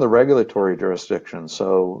depends on the regulatory jurisdiction.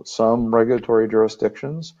 So some regulatory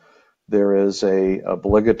jurisdictions, there is a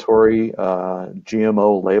obligatory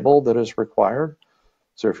GMO label that is required.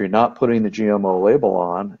 So if you're not putting the GMO label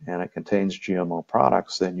on and it contains GMO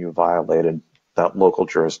products, then you violated that local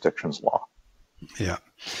jurisdiction's law. Yeah.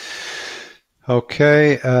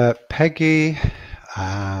 Okay, Peggy,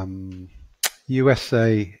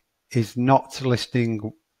 USA is not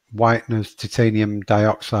listing whitener's titanium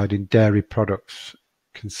dioxide in dairy products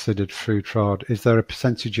considered food fraud. Is there a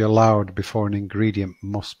percentage allowed before an ingredient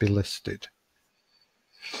must be listed?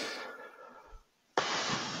 Does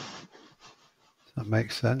that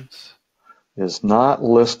make sense? Is not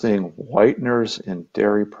listing whiteners in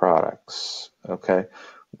dairy products. Okay.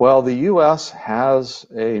 Well, the U.S. has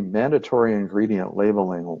a mandatory ingredient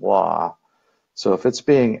labeling law. So if it's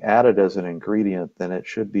being added as an ingredient, then it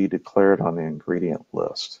should be declared on the ingredient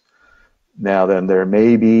list. Now, then there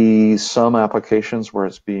may be some applications where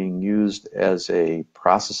it's being used as a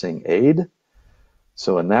processing aid.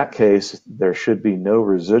 So in that case, there should be no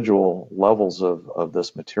residual levels of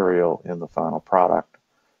this material in the final product.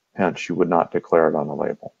 Hence, you would not declare it on the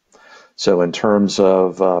label. So in terms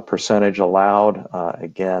of percentage allowed,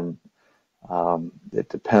 again, It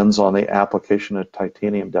depends on the application of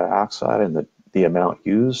titanium dioxide and the amount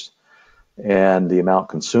used and the amount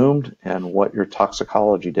consumed and what your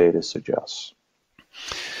toxicology data suggests.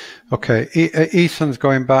 Okay, Ethan's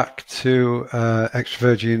going back to extra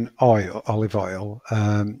virgin oil, olive oil.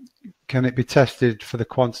 Can it be tested for the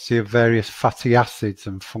quantity of various fatty acids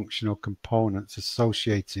and functional components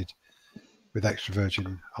associated with extra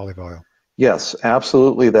virgin olive oil? Yes,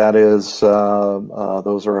 absolutely. That is,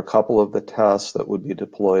 those are a couple of the tests that would be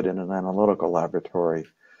deployed in an analytical laboratory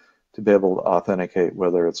to be able to authenticate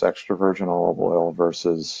whether it's extra virgin olive oil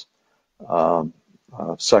versus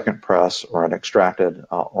second press or an extracted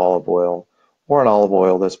olive oil or an olive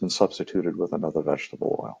oil that's been substituted with another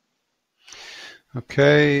vegetable oil.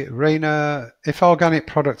 Okay, Raina, if organic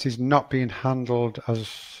product is not being handled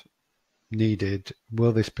as needed,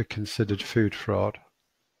 will this be considered food fraud?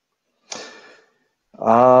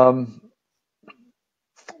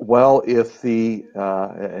 Well, if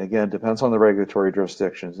again, depends on the regulatory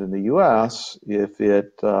jurisdictions. In the U.S., if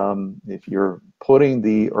you're putting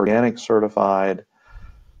the organic certified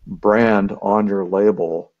brand on your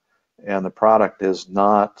label and the product is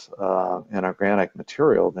not an organic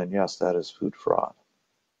material, then yes, that is food fraud.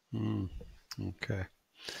 Okay.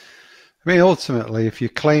 I mean, ultimately, if you're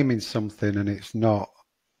claiming something and it's not,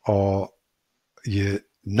 or you're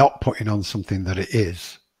not putting on something that it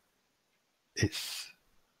is,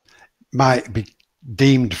 might be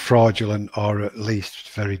deemed fraudulent or at least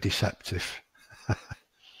very deceptive.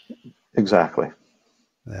 Exactly.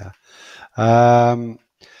 Yeah.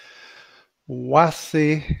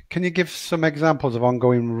 Wasi, can you give some examples of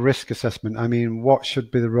ongoing risk assessment? I mean, what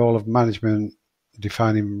should be the role of management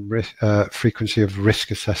defining frequency of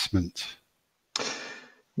risk assessment?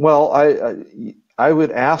 Well, I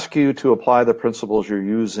would ask you to apply the principles you're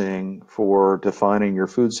using for defining your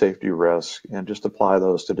food safety risk and just apply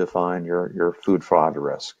those to define your food fraud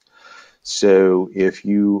risk. So if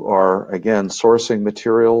you are, again, sourcing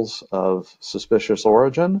materials of suspicious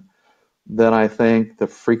origin, then I think the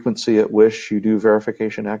frequency at which you do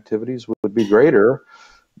verification activities would be greater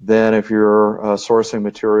than if you're sourcing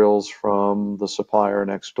materials from the supplier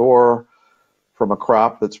next door from a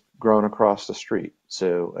crop that's grown across the street.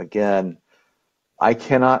 So again, I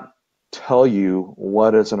cannot tell you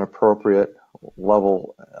what is an appropriate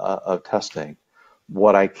level of testing.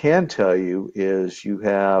 What I can tell you is you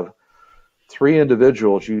have 3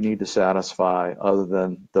 individuals you need to satisfy other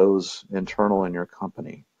than those internal in your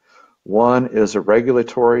company. One is a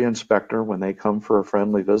regulatory inspector when they come for a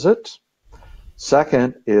friendly visit.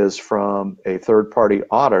 Second is from a third-party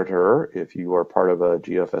auditor if you are part of a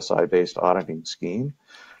GFSI-based auditing scheme.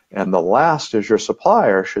 And the last is your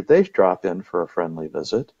supplier should they drop in for a friendly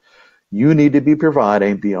visit. You need to be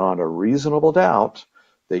providing beyond a reasonable doubt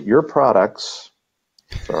that your products,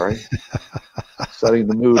 sorry, setting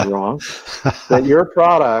the mood wrong, that your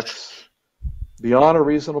products beyond a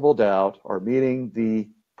reasonable doubt are meeting the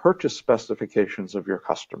purchase specifications of your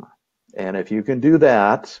customer. And if you can do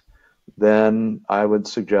that, then I would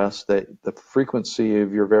suggest that the frequency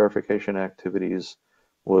of your verification activities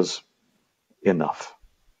was enough.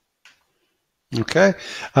 Okay.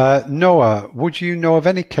 Noah, would you know of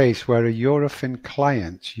any case where a Eurofin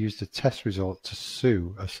client used a test result to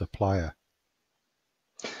sue a supplier?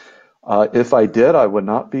 If I did, I would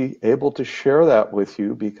not be able to share that with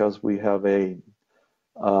you because we have a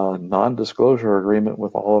non-disclosure agreement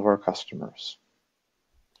with all of our customers.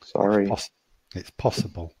 Sorry. It's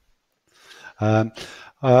possible.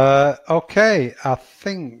 Okay, I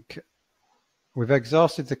think we've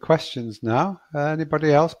exhausted the questions now.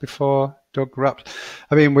 Anybody else before Doug wraps?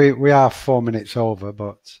 I mean, we are 4 minutes over,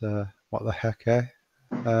 but what the heck, eh?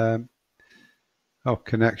 Oh,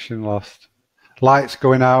 connection lost. Lights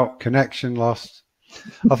going out, connection lost.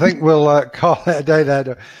 I think we'll call it a day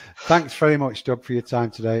there. Thanks very much, Doug, for your time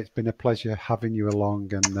today. It's been a pleasure having you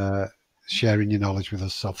along and sharing your knowledge with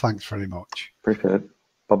us. So thanks very much. Appreciate it.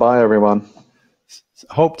 Bye-bye, everyone.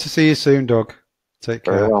 Hope to see you soon, Doug. Take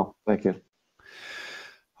care. Very well. Thank you.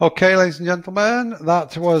 Okay, ladies and gentlemen,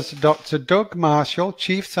 that was Dr. Doug Marshall,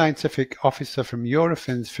 Chief Scientific Officer from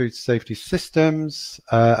Eurofin's Food Safety Systems.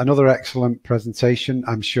 Another excellent presentation,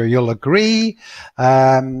 I'm sure you'll agree.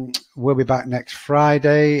 We'll be back next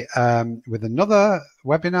Friday with another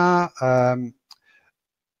webinar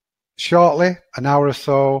shortly, an hour or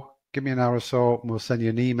so. Give me an hour or so, and we'll send you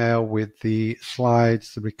an email with the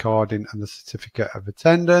slides, the recording, and the certificate of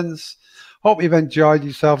attendance. Hope you've enjoyed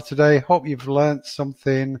yourself today. Hope you've learned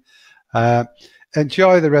something.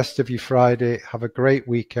 Enjoy the rest of your Friday. Have a great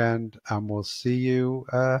weekend, and we'll see you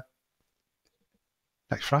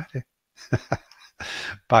next Friday.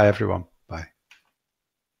 Bye, everyone.